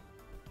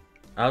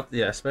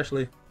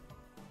 Especially,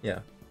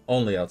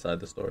 only outside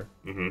the story.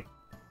 Mm-hmm.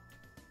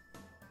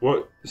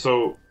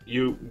 So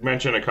you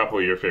mentioned a couple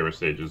of your favorite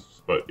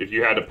stages, but if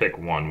you had to pick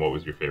one, what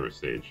was your favorite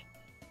stage?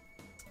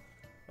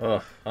 I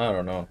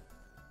don't know.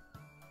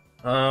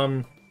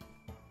 I'd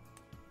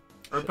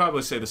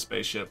probably say the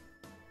spaceship.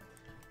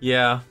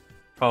 Yeah,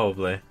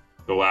 probably.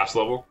 The last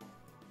level?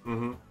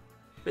 Mm-hmm.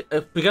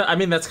 Because I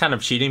mean that's kind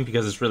of cheating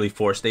because it's really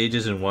 4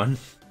 stages in one.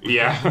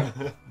 Yeah.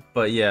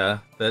 But yeah,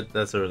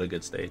 that's a really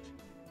good stage.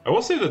 I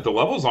will say that the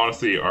levels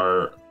honestly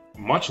are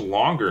much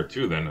longer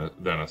too than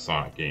a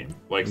Sonic game.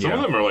 Like some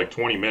of them are like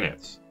 20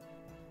 minutes.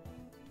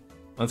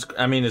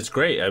 It's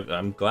great.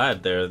 I'm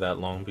glad they're that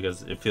long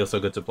because it feels so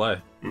good to play.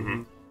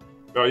 Mm-hmm.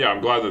 Oh yeah,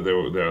 I'm glad that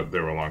they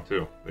were long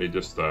too. They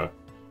just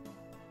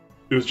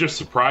it was just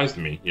surprised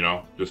me,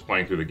 just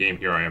playing through the game.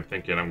 Here I am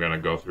thinking I'm gonna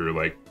go through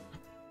like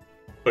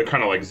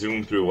kind of like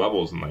zoom through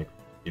levels in like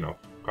a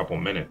couple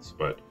minutes,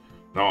 but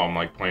no, I'm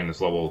like playing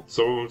this level.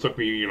 Some of them took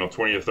me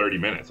 20 to 30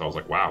 minutes. I was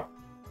like, wow.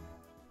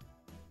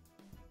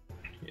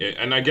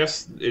 And I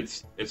guess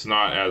it's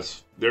not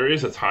as, there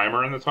is a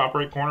timer in the top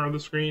right corner of the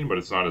screen, but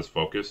it's not as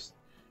focused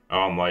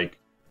on like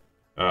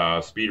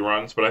speed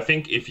runs. But I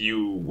think if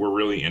you were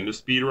really into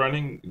speed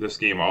running, this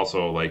game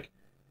also like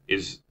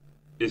is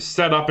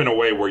set up in a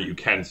way where you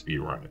can speed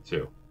run it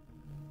too.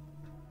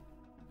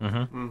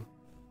 Mm-hmm.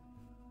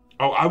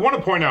 Oh, I want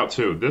to point out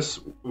too,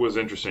 this was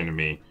interesting to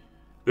me.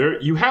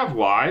 You have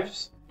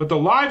lives, but the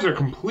lives are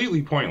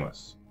completely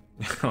pointless.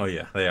 Oh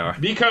yeah, they are.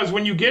 Because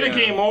when you get a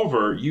game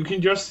over, you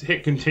can just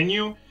hit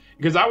continue.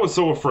 Because I was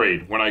so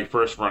afraid when I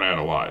first run out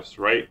of lives,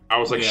 right? I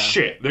was like,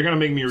 shit, they're going to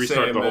make me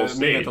restart the whole stage.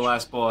 Me at the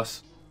last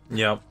boss.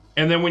 Yep.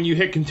 And then when you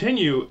hit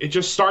continue, it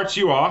just starts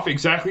you off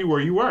exactly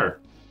where you were.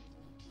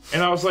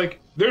 And I was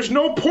like, there's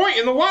no point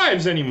in the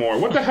lives anymore.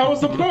 What the hell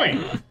is the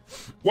point?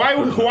 Why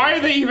are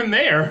they even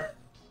there?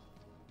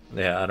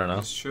 Yeah, I don't know.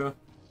 It's true.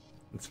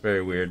 It's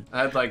very weird.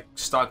 I had like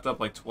stocked up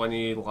like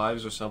 20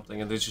 lives or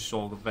something, and they just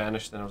all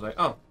vanished. And I was like,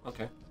 oh,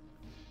 okay.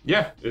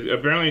 Yeah,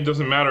 apparently it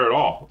doesn't matter at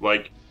all.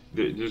 Like,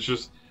 there's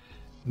just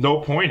no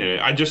point in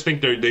it. I just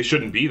think they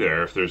shouldn't be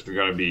there if there's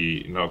going to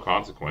be no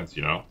consequence,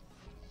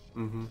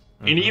 Mm-hmm.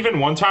 And even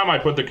one time I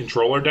put the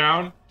controller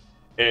down,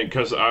 and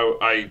because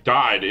I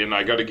died and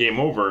I got a game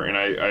over, and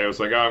I was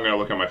like, oh, I'm going to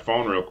look at my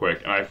phone real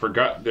quick, and I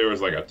forgot there was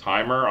like a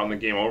timer on the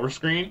game over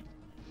screen.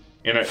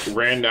 And it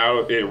ran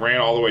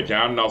all the way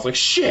down, and I was like,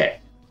 shit!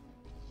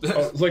 I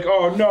was like,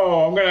 oh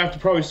no, I'm gonna have to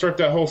probably start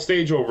that whole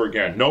stage over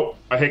again. Nope,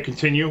 I hit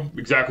continue,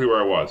 exactly where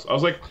I was. I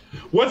was like,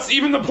 what's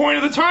even the point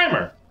of the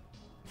timer?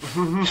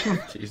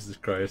 Jesus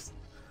Christ.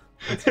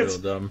 That's real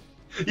dumb.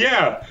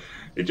 Yeah,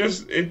 it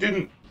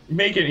didn't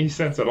make any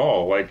sense at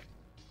all. Like,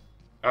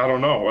 I don't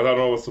know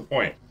what's the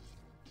point.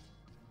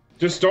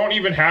 Just don't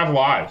even have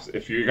lives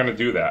if you're gonna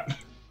do that.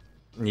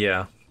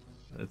 Yeah,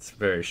 it's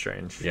very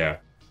strange. Yeah.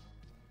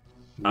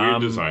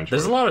 Weird design choice.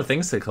 There's a lot of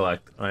things to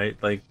collect, right?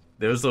 Like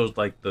there's those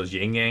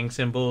yin yang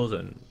symbols,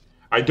 and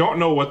I don't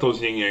know what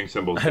those yin yang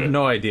symbols. I have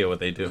no idea what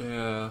they do.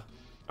 Yeah,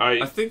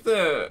 I think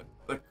the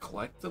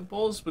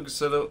collectibles, because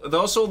they're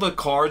also the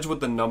cards with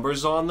the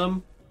numbers on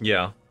them.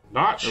 Yeah,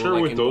 not sure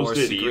what those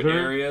did either.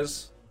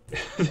 Areas.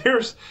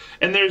 there's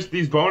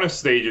these bonus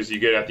stages you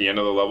get at the end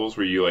of the levels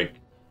where you like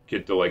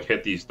get to like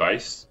hit these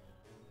dice.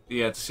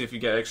 Yeah, to see if you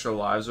get extra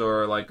lives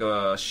or like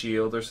a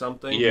shield or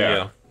something.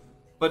 Yeah.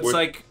 But it's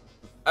like,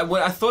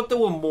 I thought they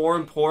were more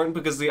important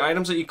because the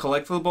items that you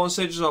collect for the bonus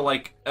stages are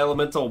like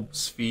elemental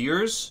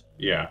spheres.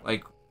 Yeah.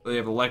 Like, they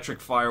have electric,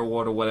 fire,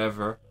 water,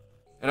 whatever.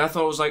 And I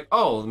thought it was like,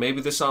 oh,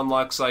 maybe this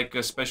unlocks like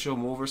a special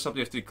move or something.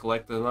 You have to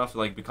collect enough,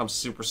 like becomes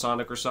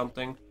supersonic or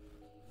something.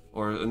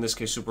 Or in this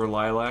case, super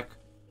lilac.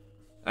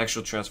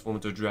 Actual transform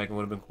into a dragon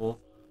would have been cool.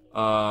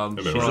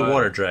 She's a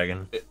water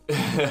dragon.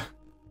 It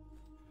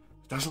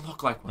doesn't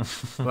look like one.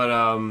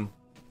 But,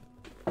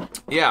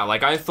 yeah,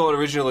 like I thought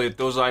originally that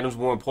those items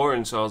were more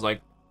important, so I was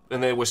like,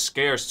 and they were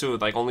scarce too.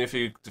 Like only if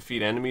you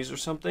defeat enemies or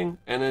something.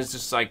 And it's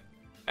just like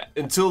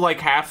until like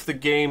half the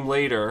game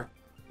later,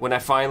 when I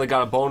finally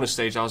got a bonus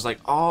stage, I was like,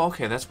 oh,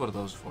 okay, that's what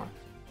those are for.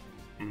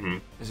 Mm-hmm.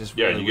 It's just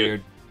really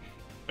weird.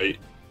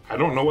 I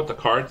don't know what the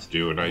cards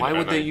do, and why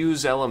would they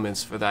use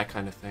elements for that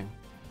kind of thing?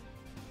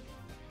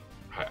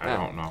 I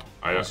don't know.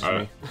 I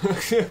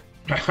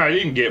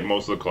didn't get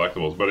most of the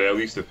collectibles, but at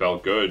least it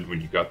felt good when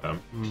you got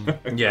them.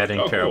 Yeah, I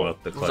didn't care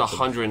about the collectibles. It was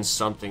 100 and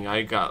something.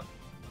 I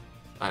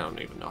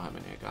don't even know how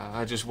many I got.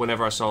 I just,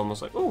 whenever I saw them, I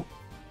was like, ooh.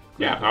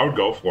 Yeah, I would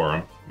go for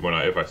them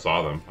if I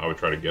saw them. I would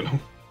try to get them.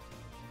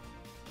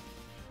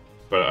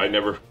 But I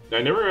never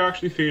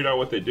actually figured out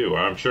what they do.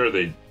 I'm sure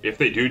if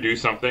they do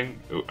something,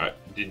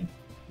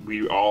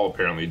 we all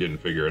apparently didn't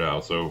figure it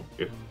out. So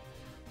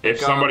if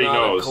somebody knows,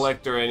 I'm not a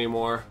collector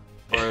anymore,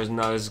 or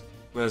not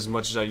as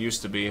much as I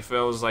used to be. If it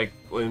was like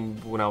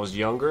when I was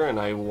younger and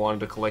I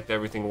wanted to collect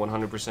everything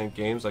 100%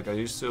 games like I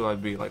used to,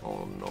 I'd be like,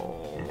 oh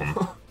no.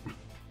 Mm-hmm.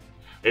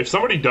 If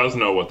somebody does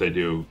know what they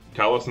do,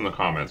 tell us in the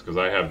comments, because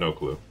I have no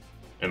clue.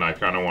 And I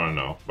kind of want to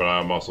know, but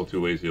I'm also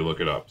too lazy to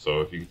look it up.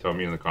 So if you can tell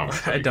me in the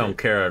comments. I don't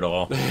care at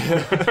all.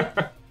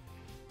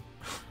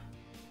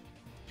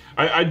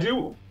 I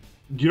do.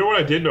 You know what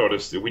I did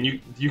notice? When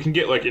you can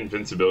get like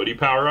invincibility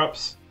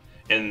power-ups,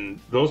 and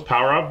those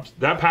power-ups,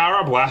 that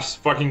power-up lasts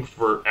fucking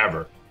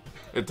forever.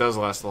 It does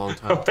last a long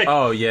time. Like,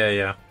 oh,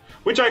 yeah.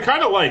 Which I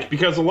kind of like,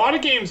 because a lot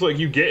of games, like,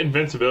 you get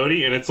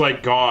invincibility, and it's,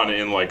 like, gone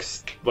in, like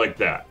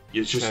that.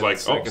 It's just like,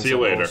 oh, see you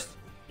later.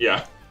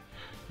 Yeah.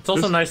 It's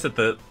also nice that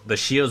the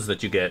shields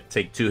that you get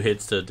take 2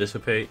 hits to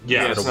dissipate.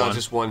 Yeah, it's not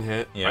just 1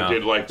 hit. Yeah. I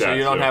did like that. So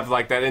you don't have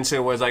like that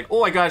incident where it's like,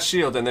 oh, I got a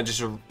shield, and then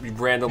just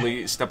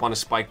randomly step on a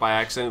spike by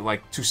accident,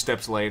 like 2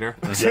 steps later.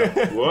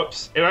 Yeah.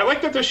 Whoops. And I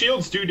like that the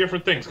shields do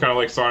different things, kind of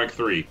like Sonic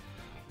 3.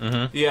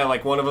 Mm-hmm. Yeah,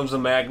 like one of them's a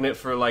magnet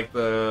for like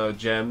the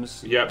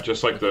gems. Yep,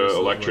 just like the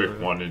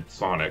electric one in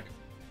Sonic.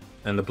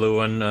 And the blue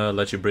one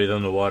lets you breathe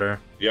on the water.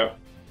 Yep.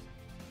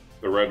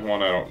 The red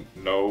one, I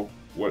don't know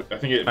what. I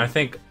think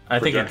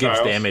it gives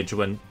damage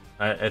when.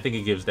 I think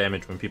it gives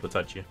damage when people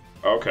touch you.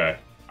 Okay.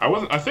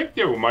 I think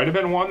there might have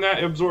been one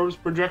that absorbs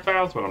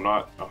projectiles, but I'm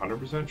not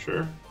 100%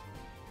 sure.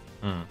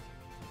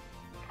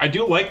 I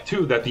do like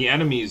too that the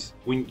enemies,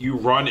 when you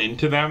run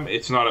into them,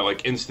 it's not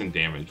like instant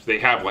damage. They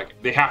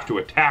have to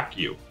attack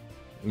you.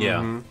 Yeah.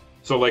 Mm-hmm.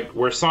 So like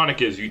where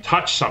Sonic is, you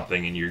touch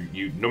something and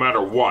you no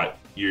matter what,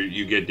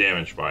 you get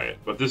damaged by it.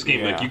 But this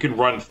game, like you can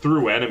run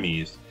through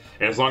enemies,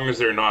 and as long as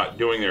they're not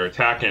doing their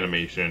attack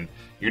animation,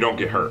 you don't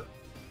get hurt.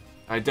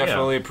 I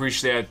definitely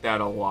appreciate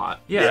that a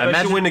lot. Yeah,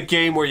 especially in a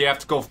game where you have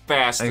to go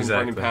fast and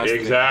running past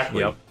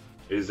Exactly. Yep.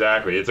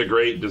 Exactly. It's a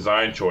great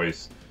design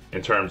choice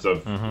in terms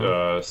of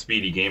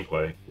speedy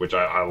gameplay, which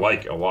I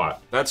like a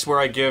lot. That's where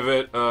I give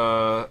it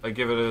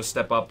a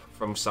step up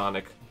from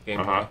Sonic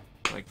gameplay,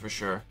 like for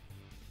sure.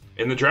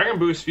 And the Dragon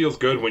Boost feels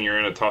good when you're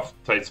in a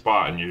tight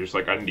spot and you're just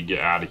like, I need to get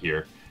out of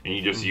here. And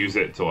you just use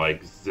it to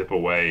like zip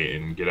away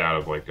and get out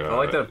of like I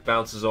like that it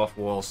bounces off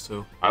walls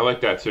too. I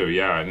like that too,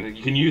 yeah. And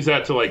you can use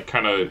that to like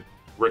kind of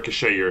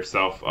ricochet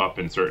yourself up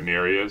in certain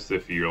areas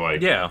if you're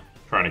like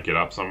trying to get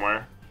up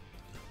somewhere.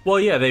 Well,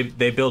 yeah,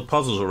 they build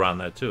puzzles around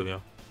that too,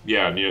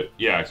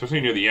 yeah,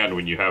 especially near the end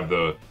when you have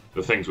the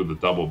things with the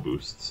double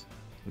boosts.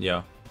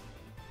 Yeah,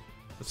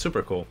 it's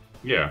super cool.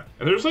 Yeah,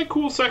 and there's like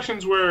cool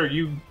sections where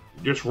you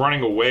just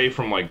running away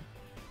from like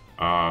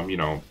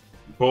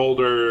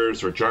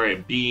boulders or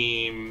giant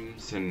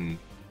beams, and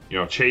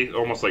chase,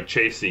 almost like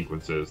chase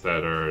sequences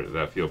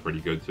that feel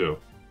pretty good too.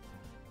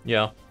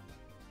 Yeah.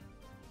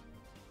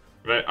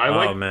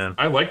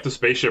 I like the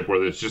spaceship where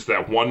there's just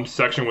that one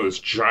section where this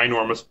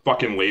ginormous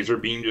fucking laser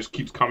beam just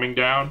keeps coming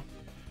down,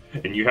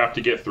 and you have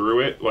to get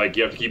through it. Like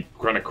you have to keep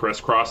kind of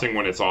crisscrossing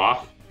when it's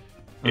off,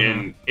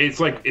 and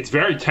it's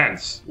very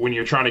tense when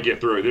you're trying to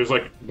get through it. There's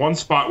like one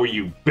spot where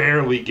you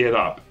barely get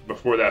up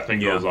before that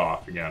thing goes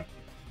off again.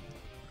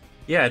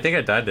 Yeah, I think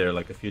I died there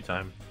like a few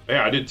times.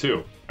 Yeah, I did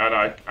too, and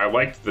I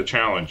liked the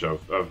challenge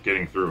of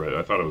getting through it.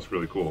 I thought it was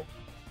really cool.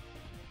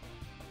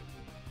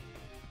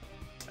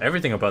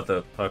 Everything about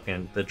the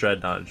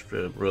Dreadnought is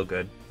real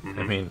good.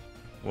 I mean,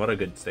 what a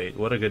good stage!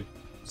 What a good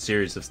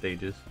series of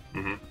stages.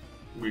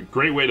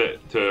 Great way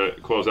to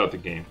close out the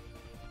game.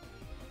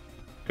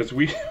 Because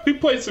we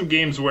played some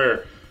games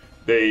where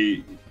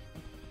they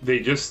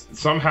just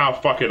somehow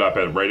fuck it up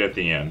right at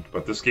the end.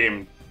 But this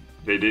game,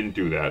 they didn't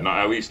do that.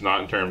 At least not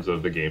in terms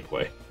of the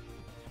gameplay.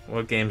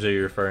 What games are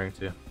you referring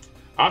to?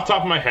 Off the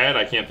top of my head,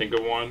 I can't think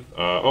of one.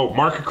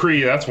 Mark of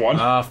Cree, that's one.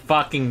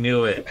 Fucking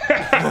knew it.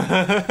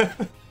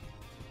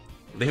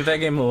 Leave that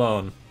game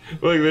alone.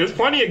 Look, there's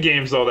plenty of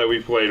games though that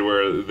we played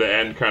where the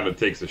end kind of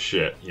takes a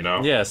shit,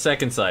 Yeah,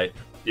 Second Sight.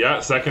 Yeah,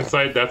 Second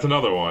Sight, that's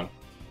another one.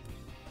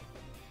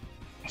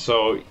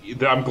 So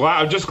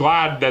I'm just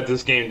glad that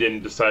this game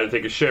didn't decide to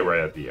take a shit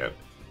right at the end.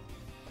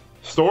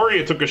 Story,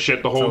 it took a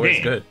shit the whole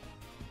game. Good.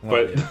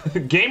 Well, but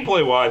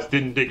gameplay-wise,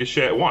 didn't take a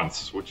shit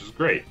once, which is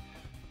great.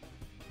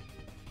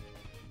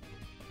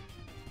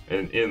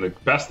 And the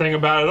best thing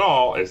about it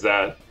all is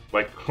that,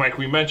 like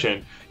we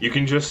mentioned, you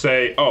can just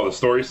say, "Oh, the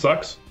story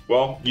sucks."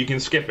 Well, you can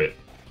skip it.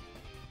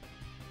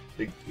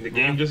 the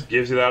game just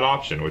gives you that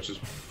option, which is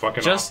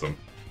fucking awesome.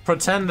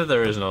 Pretend that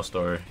there is no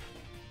story.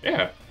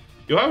 Yeah.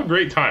 You'll have a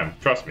great time.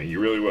 Trust me, you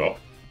really will.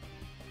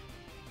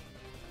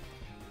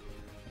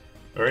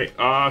 Alright,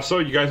 so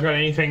you guys got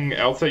anything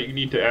else that you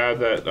need to add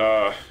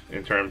that,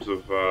 in terms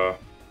of,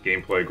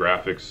 gameplay,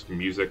 graphics,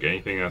 music,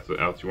 anything else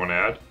you want to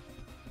add?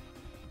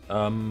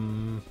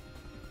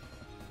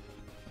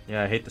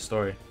 Yeah, I hate the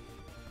story.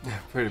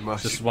 Pretty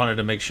much. Just wanted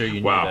to make sure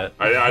you knew that.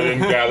 I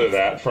didn't gather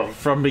that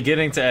from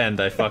beginning to end.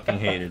 I fucking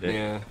hated it.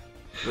 Yeah,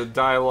 the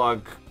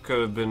dialogue could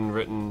have been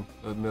written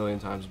a million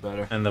times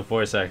better, and the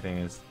voice acting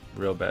is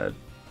real bad.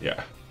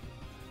 Yeah,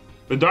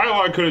 the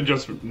dialogue could have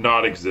just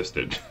not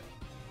existed,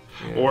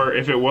 or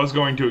if it was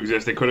going to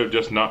exist, it could have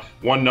just not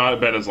have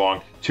been as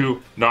long, 2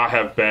 not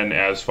have been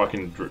as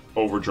fucking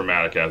over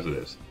dramatic as it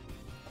is.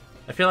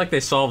 I feel like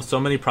they solved so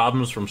many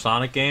problems from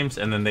Sonic games,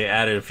 and then they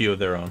added a few of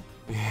their own.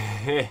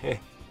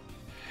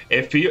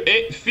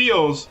 It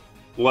feels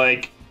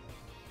like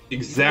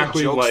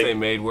exactly the jokes like they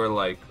made were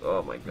like,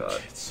 oh my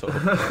god, it's so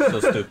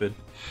stupid.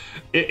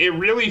 It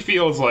really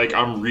feels like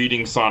I'm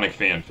reading Sonic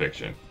fan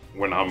fiction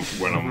when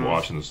I'm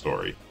watching the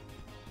story.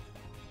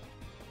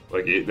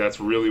 Like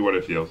that's really what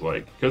it feels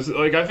like. Because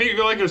like I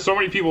feel like there's so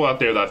many people out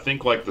there that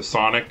think like the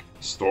Sonic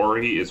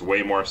story is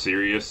way more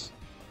serious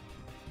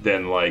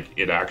than like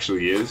it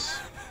actually is.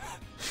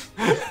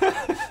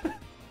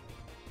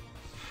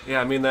 Yeah,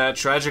 I mean that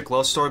tragic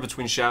love story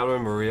between Shadow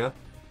and Maria.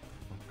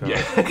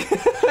 Yeah,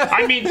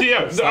 I mean,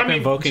 to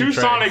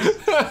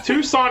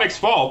Sonic's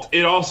fault,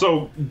 it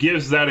also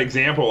gives that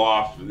example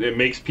off. It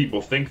makes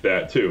people think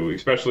that too,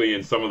 especially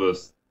in some of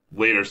the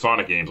later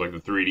Sonic games, like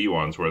the 3D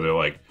ones, where they're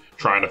like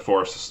trying to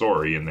force a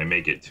story and they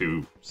make it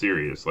too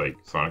serious, like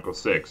Sonic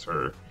 06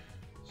 or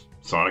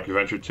Sonic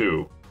Adventure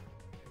 2.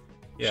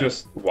 Yeah.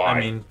 Just why? I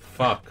mean,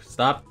 fuck.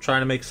 Stop trying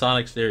to make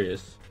Sonic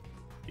serious.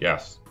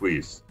 Yes,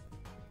 please.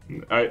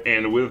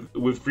 And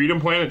with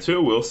Freedom Planet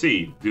 2, we'll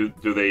see. Do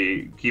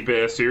they keep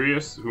it as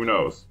serious? Who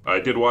knows? I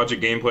did watch a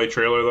gameplay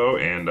trailer though,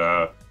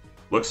 and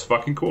looks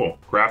fucking cool.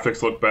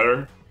 Graphics look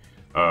better.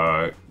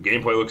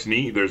 Gameplay looks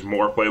neat. There's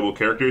more playable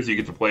characters. You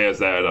get to play as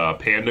that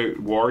panda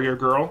warrior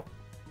girl,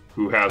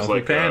 who has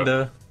like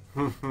panda.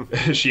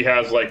 She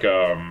has like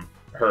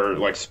her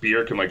like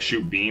spear can like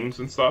shoot beams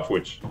and stuff,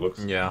 which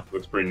looks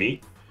pretty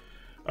neat.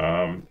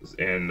 I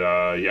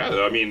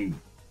mean,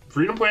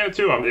 Freedom Planet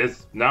 2,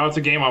 it's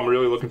a game I'm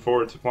really looking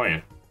forward to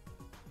playing.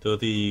 Do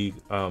the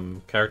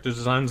character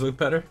designs look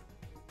better?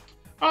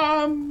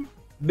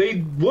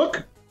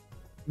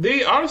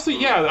 They honestly,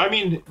 yeah. I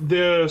mean,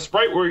 the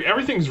sprite work,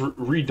 everything's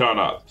redone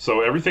up, so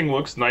everything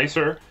looks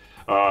nicer.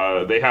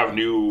 They have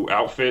new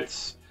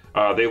outfits.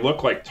 They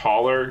look like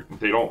taller.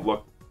 They don't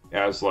look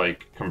as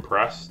like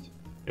compressed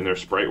in their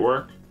sprite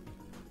work.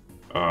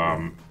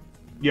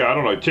 Yeah, I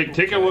don't know.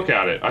 Take a look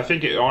at it. I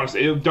think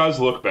it does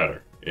look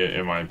better,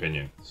 in my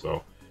opinion.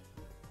 So,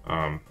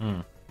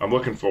 I'm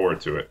looking forward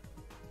to it.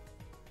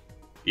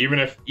 Even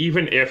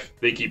if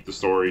they keep the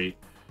story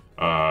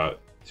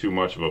too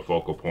much of a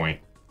focal point,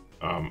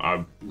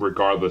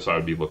 regardless, I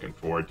would be looking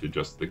forward to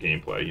just the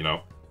gameplay, you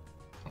know.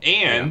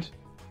 And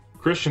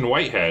Christian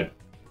Whitehead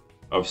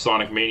of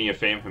Sonic Mania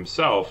fame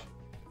himself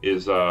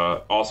is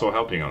also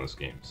helping on this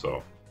game.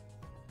 So,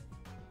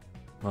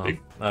 well,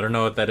 I don't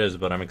know what that is,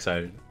 but I'm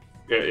excited.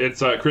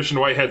 It's Christian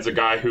Whitehead's a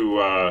guy who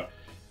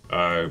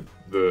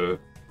the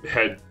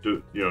head,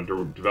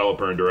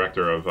 developer and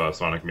director of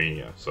Sonic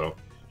Mania. So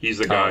he's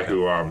the guy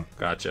who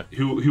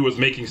who was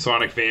making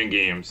Sonic fan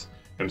games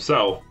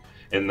himself,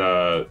 and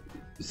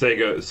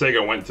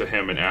Sega went to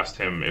him and asked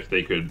him if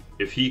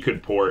he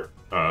could port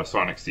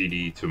Sonic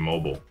CD to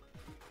mobile.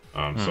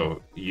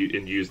 So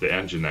use the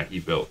engine that he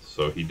built.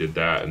 So he did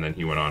that, and then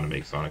he went on to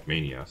make Sonic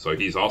Mania. So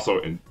he's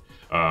also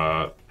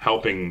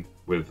helping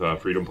with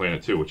Freedom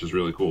Planet 2, which is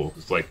really cool.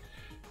 It's like,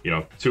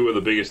 two of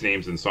the biggest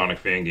names in Sonic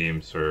fan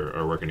games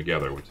are working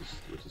together, which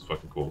is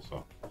fucking cool.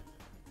 So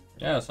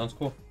yeah, that sounds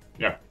cool.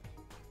 Yeah.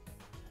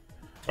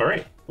 All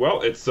right.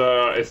 Well, it's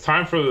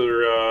time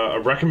for a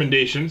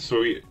recommendation.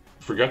 So we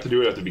forgot to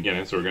do it at the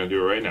beginning, so we're gonna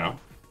do it right now.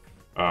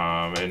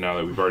 And now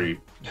that we've already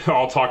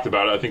all talked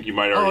about it, I think you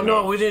might already know.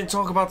 Oh no, we didn't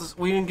talk about this.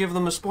 We didn't give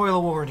them a spoiler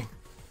warning.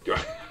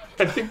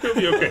 I think they'll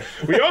be okay.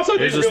 We also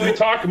didn't really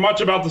talk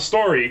much about the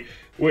story,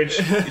 which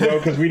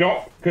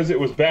because it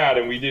was bad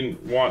and we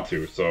didn't want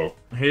to. So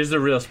here's the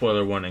real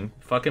spoiler warning: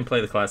 fucking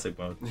play the classic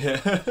mode.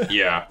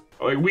 Yeah,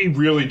 like we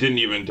really didn't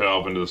even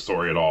delve into the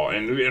story at all,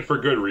 and for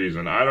good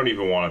reason. I don't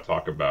even want to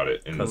talk about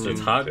it because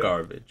it's hot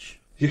garbage.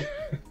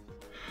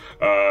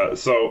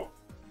 So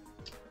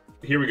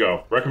here we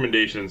go.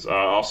 Recommendations.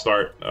 I'll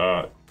start.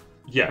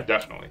 Yeah,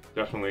 definitely.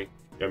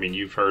 I mean,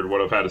 you've heard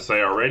what I've had to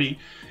say already,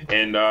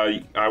 and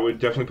I would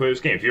definitely play this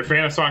game. If you're a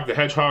fan of Sonic the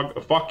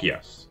Hedgehog, fuck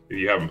yes. If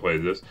you haven't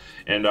played this,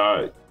 and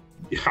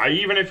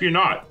even if you're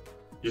not,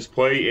 just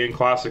play in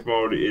classic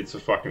mode. It's a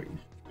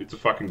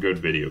fucking good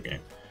video game.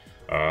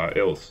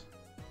 Ills.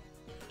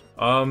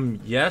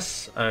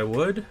 Yes, I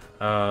would.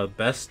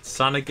 Best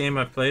Sonic game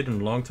I've played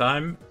in a long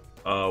time.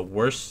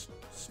 Worst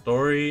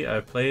story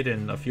I've played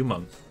in a few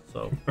months.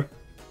 So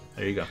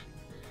there you go.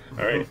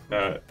 All right.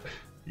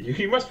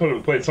 You must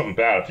have played something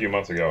bad a few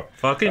months ago.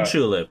 Fucking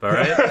Tulip, all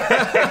right?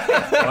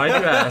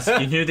 Why'd you ask?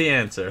 You knew the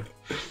answer.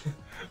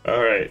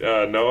 All right,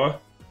 Noah?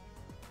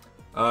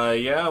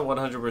 Yeah,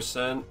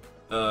 100%.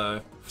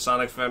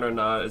 Sonic fan or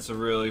not, it's a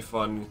really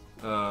fun,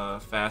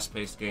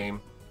 fast-paced game.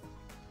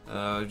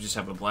 You just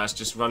have a blast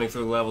just running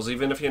through levels.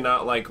 Even if you're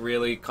not, like,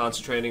 really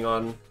concentrating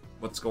on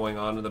what's going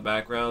on in the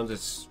background,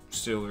 it's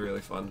still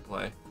really fun to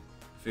play.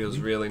 Feels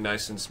really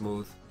nice and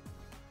smooth.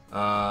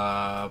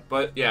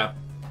 But, yeah.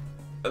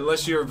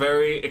 Unless you're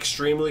very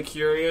extremely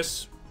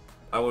curious,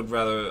 I would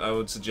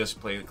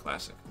suggest play the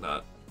classic,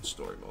 not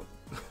story mode.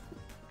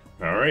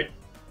 All right,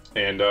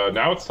 and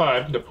now it's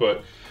time to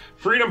put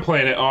Freedom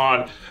Planet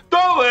on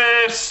the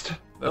list.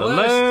 The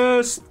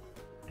list.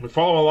 We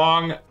follow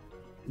along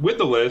with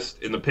the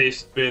list in the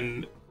paste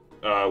bin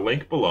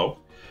link below.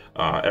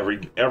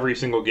 Every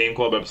single Game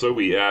Club episode,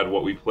 we add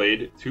what we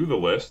played to the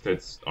list.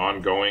 It's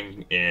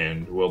ongoing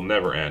and will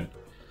never end.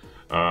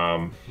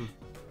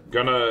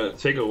 Gonna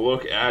take a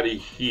look at it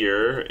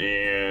here,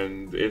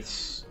 and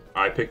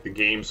I picked the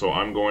game, so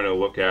I'm going to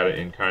look at it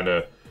and kind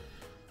of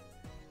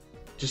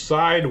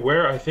decide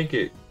where I think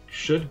it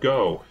should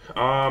go.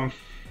 And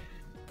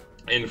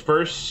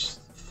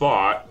first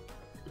thought,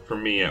 for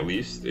me at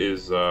least,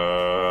 is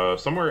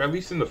somewhere at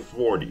least in the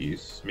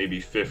 40s,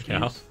 maybe 50s.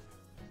 Yeah.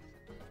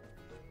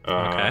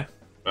 Okay.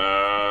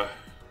 I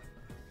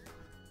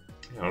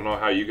don't know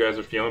how you guys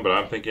are feeling, but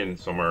I'm thinking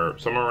somewhere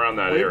around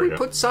that area. Where did we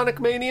put Sonic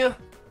Mania?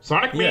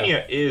 Sonic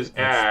Mania is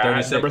at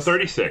 36. number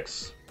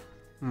 36.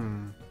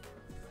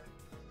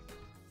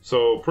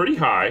 So pretty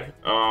high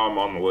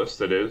on the list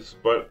it is,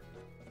 but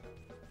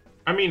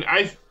I mean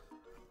I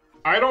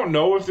don't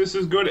know if this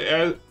is good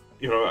as,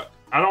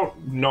 I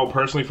don't know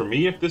personally for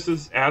me if this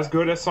is as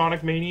good as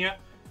Sonic Mania.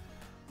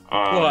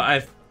 Well,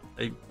 I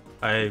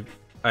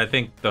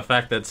think the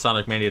fact that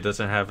Sonic Mania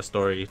doesn't have a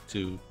story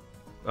to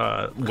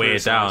weigh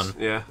it down,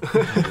 yeah,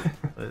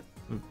 it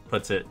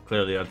puts it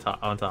clearly on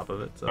top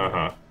of it.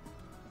 So.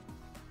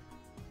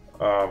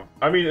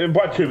 I mean,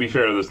 but to be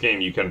fair to this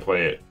game, you can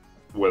play it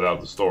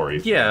without the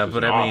story. Yeah,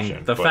 but I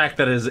mean, the fact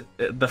that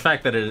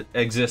it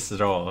exists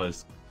at all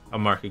is a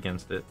mark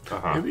against it.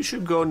 Maybe you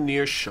should go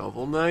near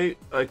Shovel Knight,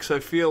 because I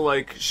feel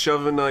like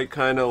Shovel Knight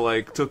kind of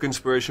like took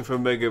inspiration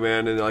from Mega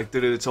Man and like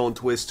did its own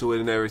twist to it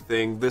and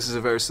everything. This is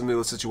a very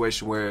similar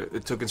situation where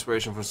it took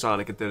inspiration from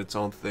Sonic and did its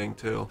own thing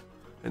too,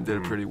 and did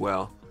it pretty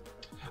well.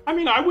 I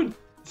mean, I would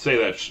say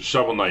that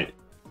Shovel Knight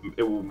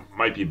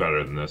might be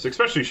better than this,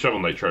 especially Shovel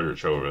Knight Treasure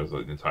Trove as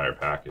an entire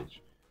package.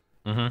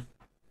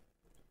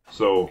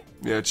 So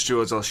yeah, it's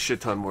true. It's a shit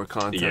ton more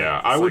content.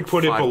 Yeah, I would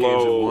put it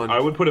below. I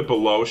would put it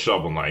below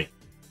Shovel Knight.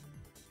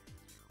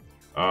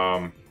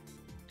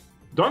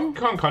 Donkey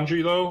Kong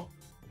Country though,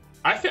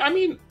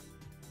 I'm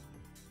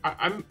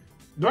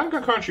Donkey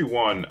Kong Country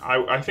 1.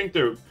 I think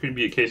there could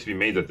be a case to be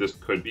made that this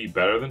could be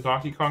better than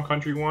Donkey Kong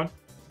Country 1.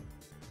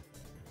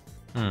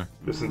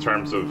 Just in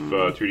terms of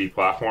 2D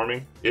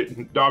platforming.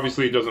 It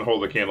obviously doesn't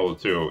hold a candle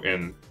to 2,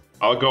 and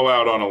I'll go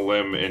out on a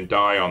limb and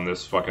die on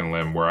this fucking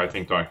limb where I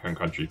think Donkey Kong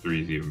Country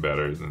 3 is even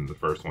better than the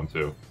first one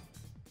too.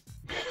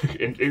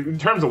 in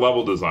terms of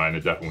level design,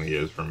 it definitely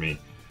is for me.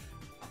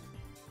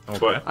 Okay.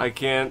 But I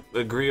can't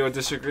agree or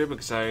disagree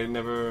because I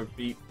never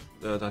beat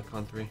Donkey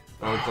Kong 3.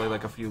 I would play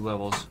like a few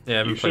levels.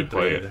 Yeah, you should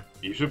play it.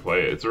 You should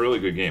play it. It's a really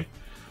good game.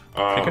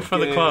 Pick it for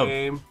the club.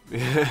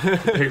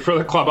 Pick it for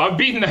the club. I've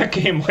beaten that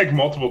game like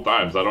multiple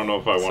times. I don't know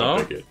if I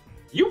want to pick it.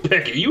 You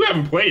pick it. You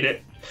haven't played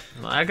it.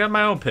 I got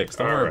my own picks.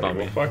 Don't worry about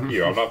me. Fuck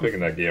you. I'm not picking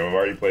that game. I've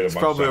already played a bunch. It's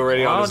probably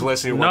already on his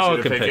list.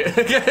 Noah can pick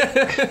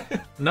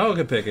it. Noah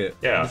can pick it.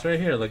 Yeah, it's right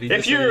here. Look.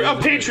 If you're a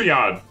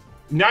Patreon,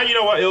 now you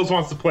know what Ills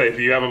wants to play. If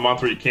you have a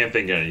month where you can't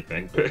think of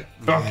anything,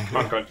 Donkey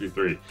Kong Country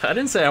 3. I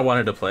didn't say I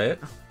wanted to play it.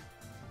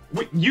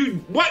 Wait,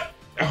 what?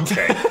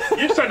 Okay,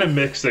 you're starting to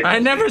mix things. I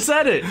never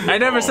said it. I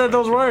never said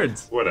those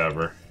words.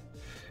 Whatever.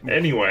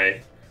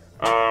 Anyway,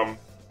 I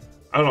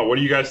don't know. What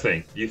do you guys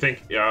think? Do you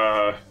think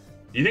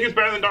it's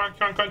better than Donkey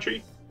Kong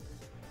Country?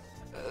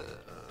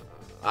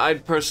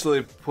 I'd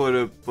personally put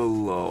it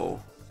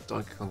below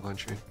Donkey Kong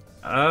Country.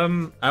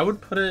 I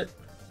would put it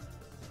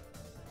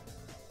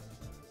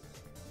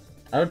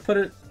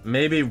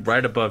maybe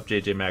right above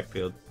JJ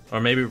Macfield, or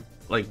maybe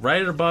like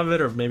right above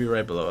it, or maybe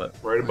right below it.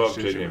 Right above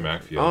JJ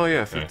Macfield. Oh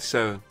yeah,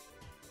 57. Okay.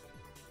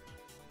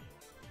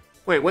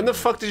 Wait, when the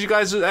fuck did you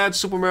guys add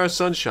Super Mario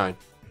Sunshine?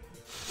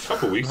 A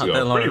couple weeks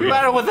ago. Pretty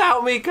better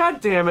without me.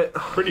 God damn it.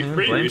 Pretty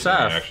recently,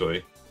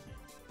 actually.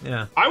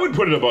 Yeah. I would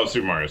put it above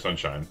Super Mario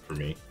Sunshine for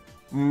me.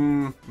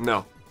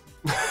 No.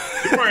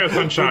 Super Mario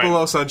Sunshine.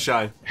 Below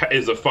Sunshine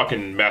is a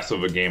fucking mess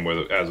of a game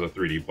as a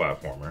 3D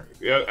platformer.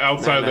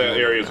 Outside the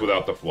areas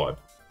without the flood.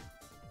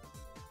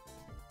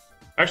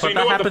 Actually, you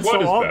know what? The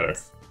flood is better.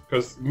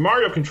 Because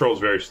Mario controls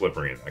very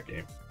slippery in that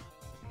game.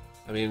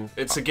 I mean,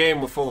 it's a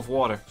game full of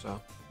water, so.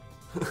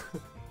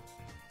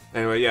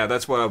 Anyway, yeah,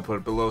 that's what I'd put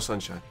it below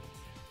Sunshine.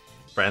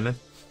 Brandon?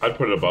 I'd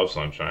put it above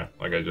Sunshine,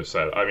 like I just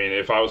said. I mean,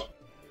 if I was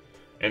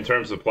in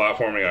terms of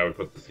platforming, I would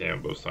put this game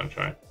above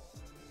Sunshine.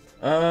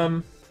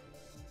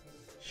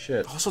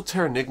 Shit. Also,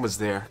 Terranigma's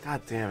there.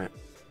 God damn it.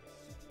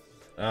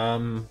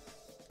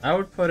 I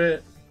would put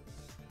it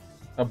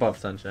above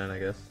Sunshine, I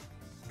guess.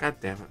 God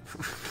damn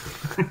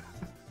it.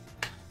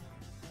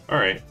 All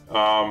right.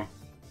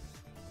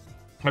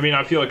 I mean,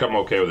 I feel like I'm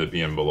okay with it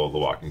being below The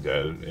Walking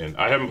Dead, and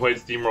I haven't played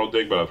SteamWorld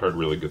Dig, but I've heard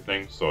really good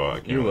things, so I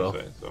can't really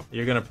say. So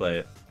you're gonna play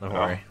it. Don't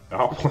worry.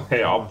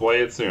 I'll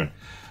play it soon.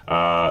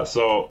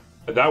 So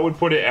that would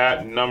put it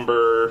at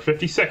number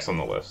 56 on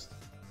the list.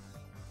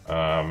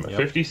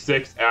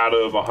 56 out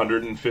of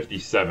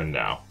 157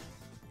 now.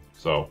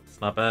 So it's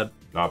not bad.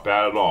 Not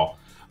bad at all.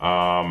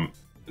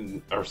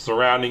 Or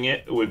surrounding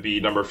it would be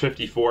number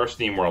 54,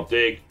 SteamWorld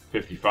Dig.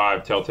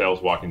 55,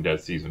 Telltale's Walking Dead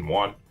Season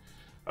 1.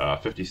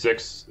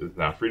 56 is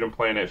now Freedom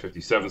Planet.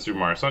 57, Super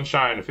Mario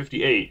Sunshine. And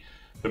 58,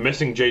 The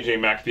Missing J.J.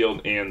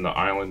 Macfield and the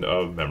Island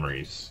of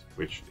Memories,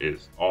 which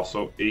is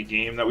also a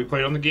game that we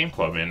played on the Game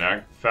Club. And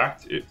in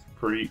fact,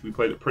 we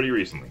played it pretty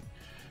recently.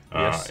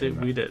 Yes,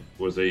 we did.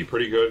 Was a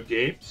pretty good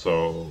game.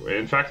 So,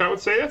 in fact, I would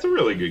say that's a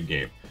really good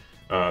game.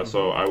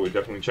 So I would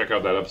definitely check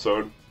out that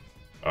episode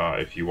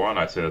if you want.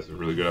 I'd say that's a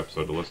really good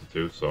episode to listen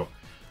to. So,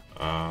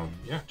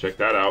 yeah, check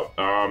that out.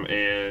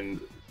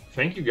 And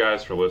thank you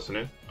guys for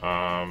listening.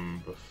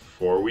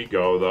 Before we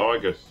go, though, I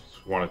just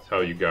want to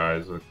tell you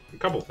guys a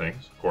couple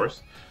things, of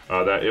course.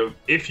 That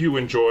if you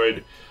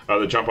enjoyed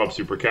the Jump Up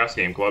Supercast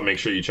Game Club, make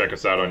sure you check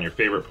us out on your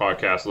favorite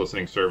podcast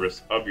listening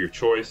service of your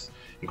choice,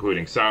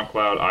 including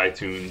SoundCloud,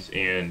 iTunes,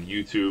 and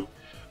YouTube,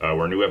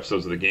 where new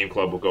episodes of the Game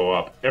Club will go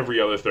up every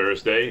other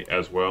Thursday,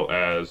 as well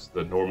as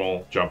the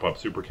normal Jump Up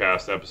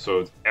Supercast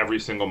episodes every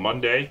single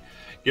Monday.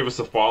 Give us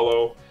a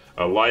follow,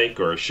 a like,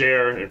 or a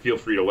share, and feel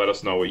free to let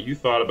us know what you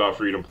thought about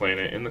Freedom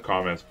Planet in the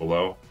comments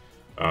below.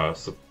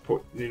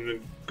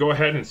 Go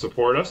ahead and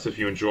support us if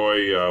you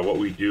enjoy what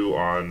we do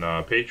on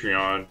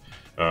Patreon,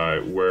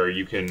 where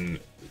you can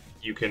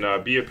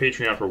be a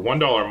Patreon for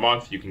 $1 a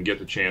month. You can get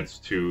the chance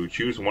to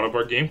choose one of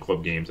our Game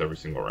Club games every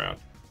single round,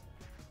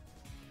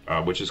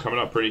 which is coming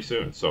up pretty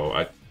soon.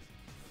 So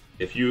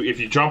if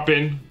you jump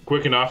in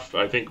quick enough,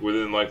 I think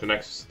within like the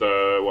next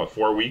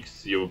 4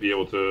 weeks, you'll be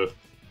able to,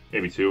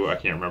 maybe 2. I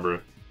can't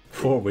remember.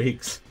 4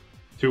 weeks.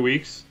 2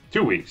 weeks.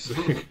 2 weeks.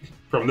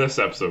 From this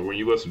episode, when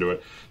you listen to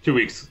it, 2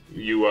 weeks,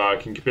 you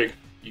can pick.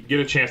 You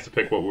get a chance to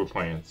pick what we're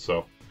playing.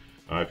 So,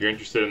 if you're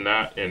interested in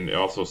that and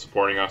also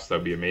supporting us,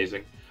 that'd be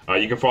amazing.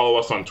 You can follow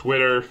us on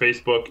Twitter,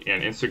 Facebook,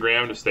 and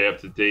Instagram to stay up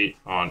to date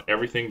on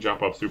everything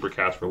Jump Up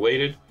Supercast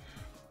related.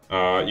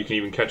 You can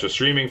even catch us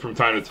streaming from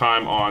time to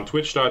time on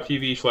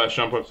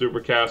twitch.tv/Jump Up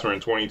Supercast. Or in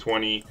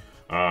 2020,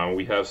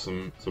 we have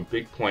some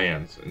big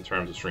plans in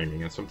terms of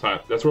streaming, and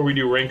sometimes that's where we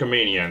do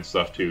Rankomania and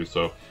stuff too.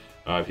 So,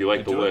 if you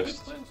like the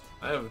list.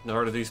 I haven't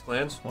heard of these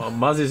plans. Well,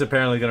 Muzzy's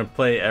apparently going to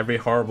play every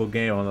horrible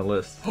game on the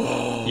list.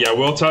 Yeah,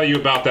 we'll tell you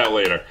about that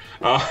later.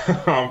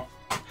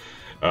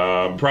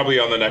 Probably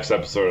on the next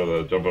episode of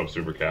the Jump Up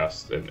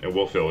Supercast, and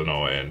we'll fill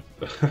Noah in.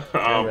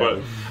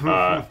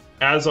 But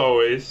as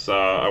always,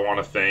 I want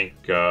to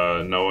thank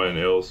Noah and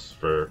Ilse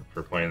for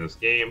playing this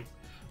game,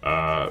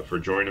 for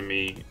joining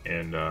me,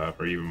 and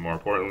for even more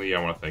importantly,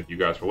 I want to thank you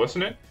guys for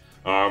listening.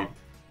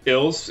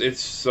 Ilse,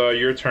 it's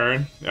your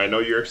turn. I know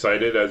you're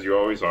excited, as you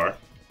always are.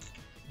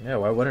 Yeah,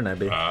 why wouldn't I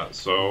be?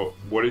 So,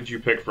 what did you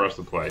pick for us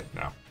to play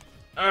now?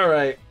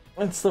 Alright,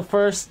 it's the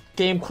first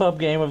Game Club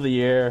game of the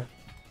year.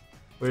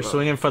 We're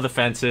swinging for the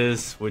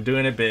fences. We're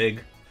doing it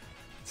big.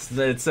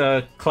 It's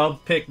a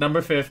club pick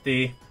number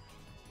 50.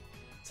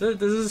 So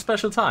this is a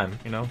special time,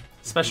 you know?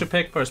 Special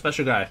pick for a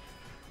special guy.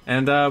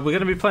 And we're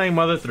going to be playing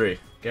Mother 3.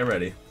 Get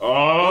ready.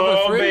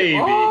 Oh, baby!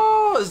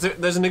 Oh,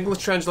 there's an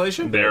English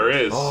translation? There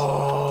is.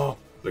 Oh.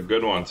 It's a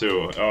good one,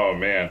 too. Oh,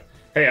 man.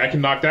 Hey, I can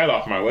knock that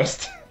off my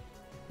list.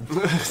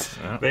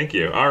 Thank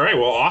you. All right,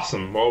 well,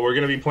 awesome. Well, we're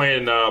going to be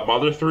playing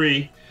Mother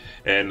 3,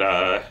 and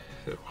oh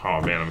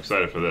man, I'm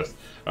excited for this.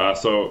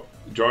 So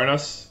join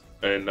us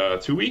in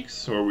 2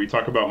 weeks where we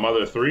talk about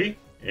Mother 3,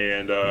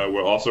 and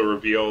we'll also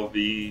reveal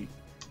the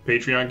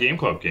Patreon Game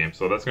Club game.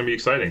 So that's going to be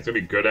exciting. It's going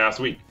to be a good-ass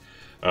week.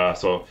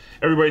 So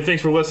everybody,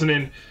 thanks for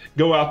listening.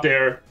 Go out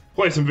there,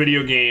 play some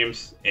video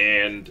games,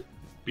 and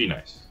be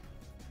nice.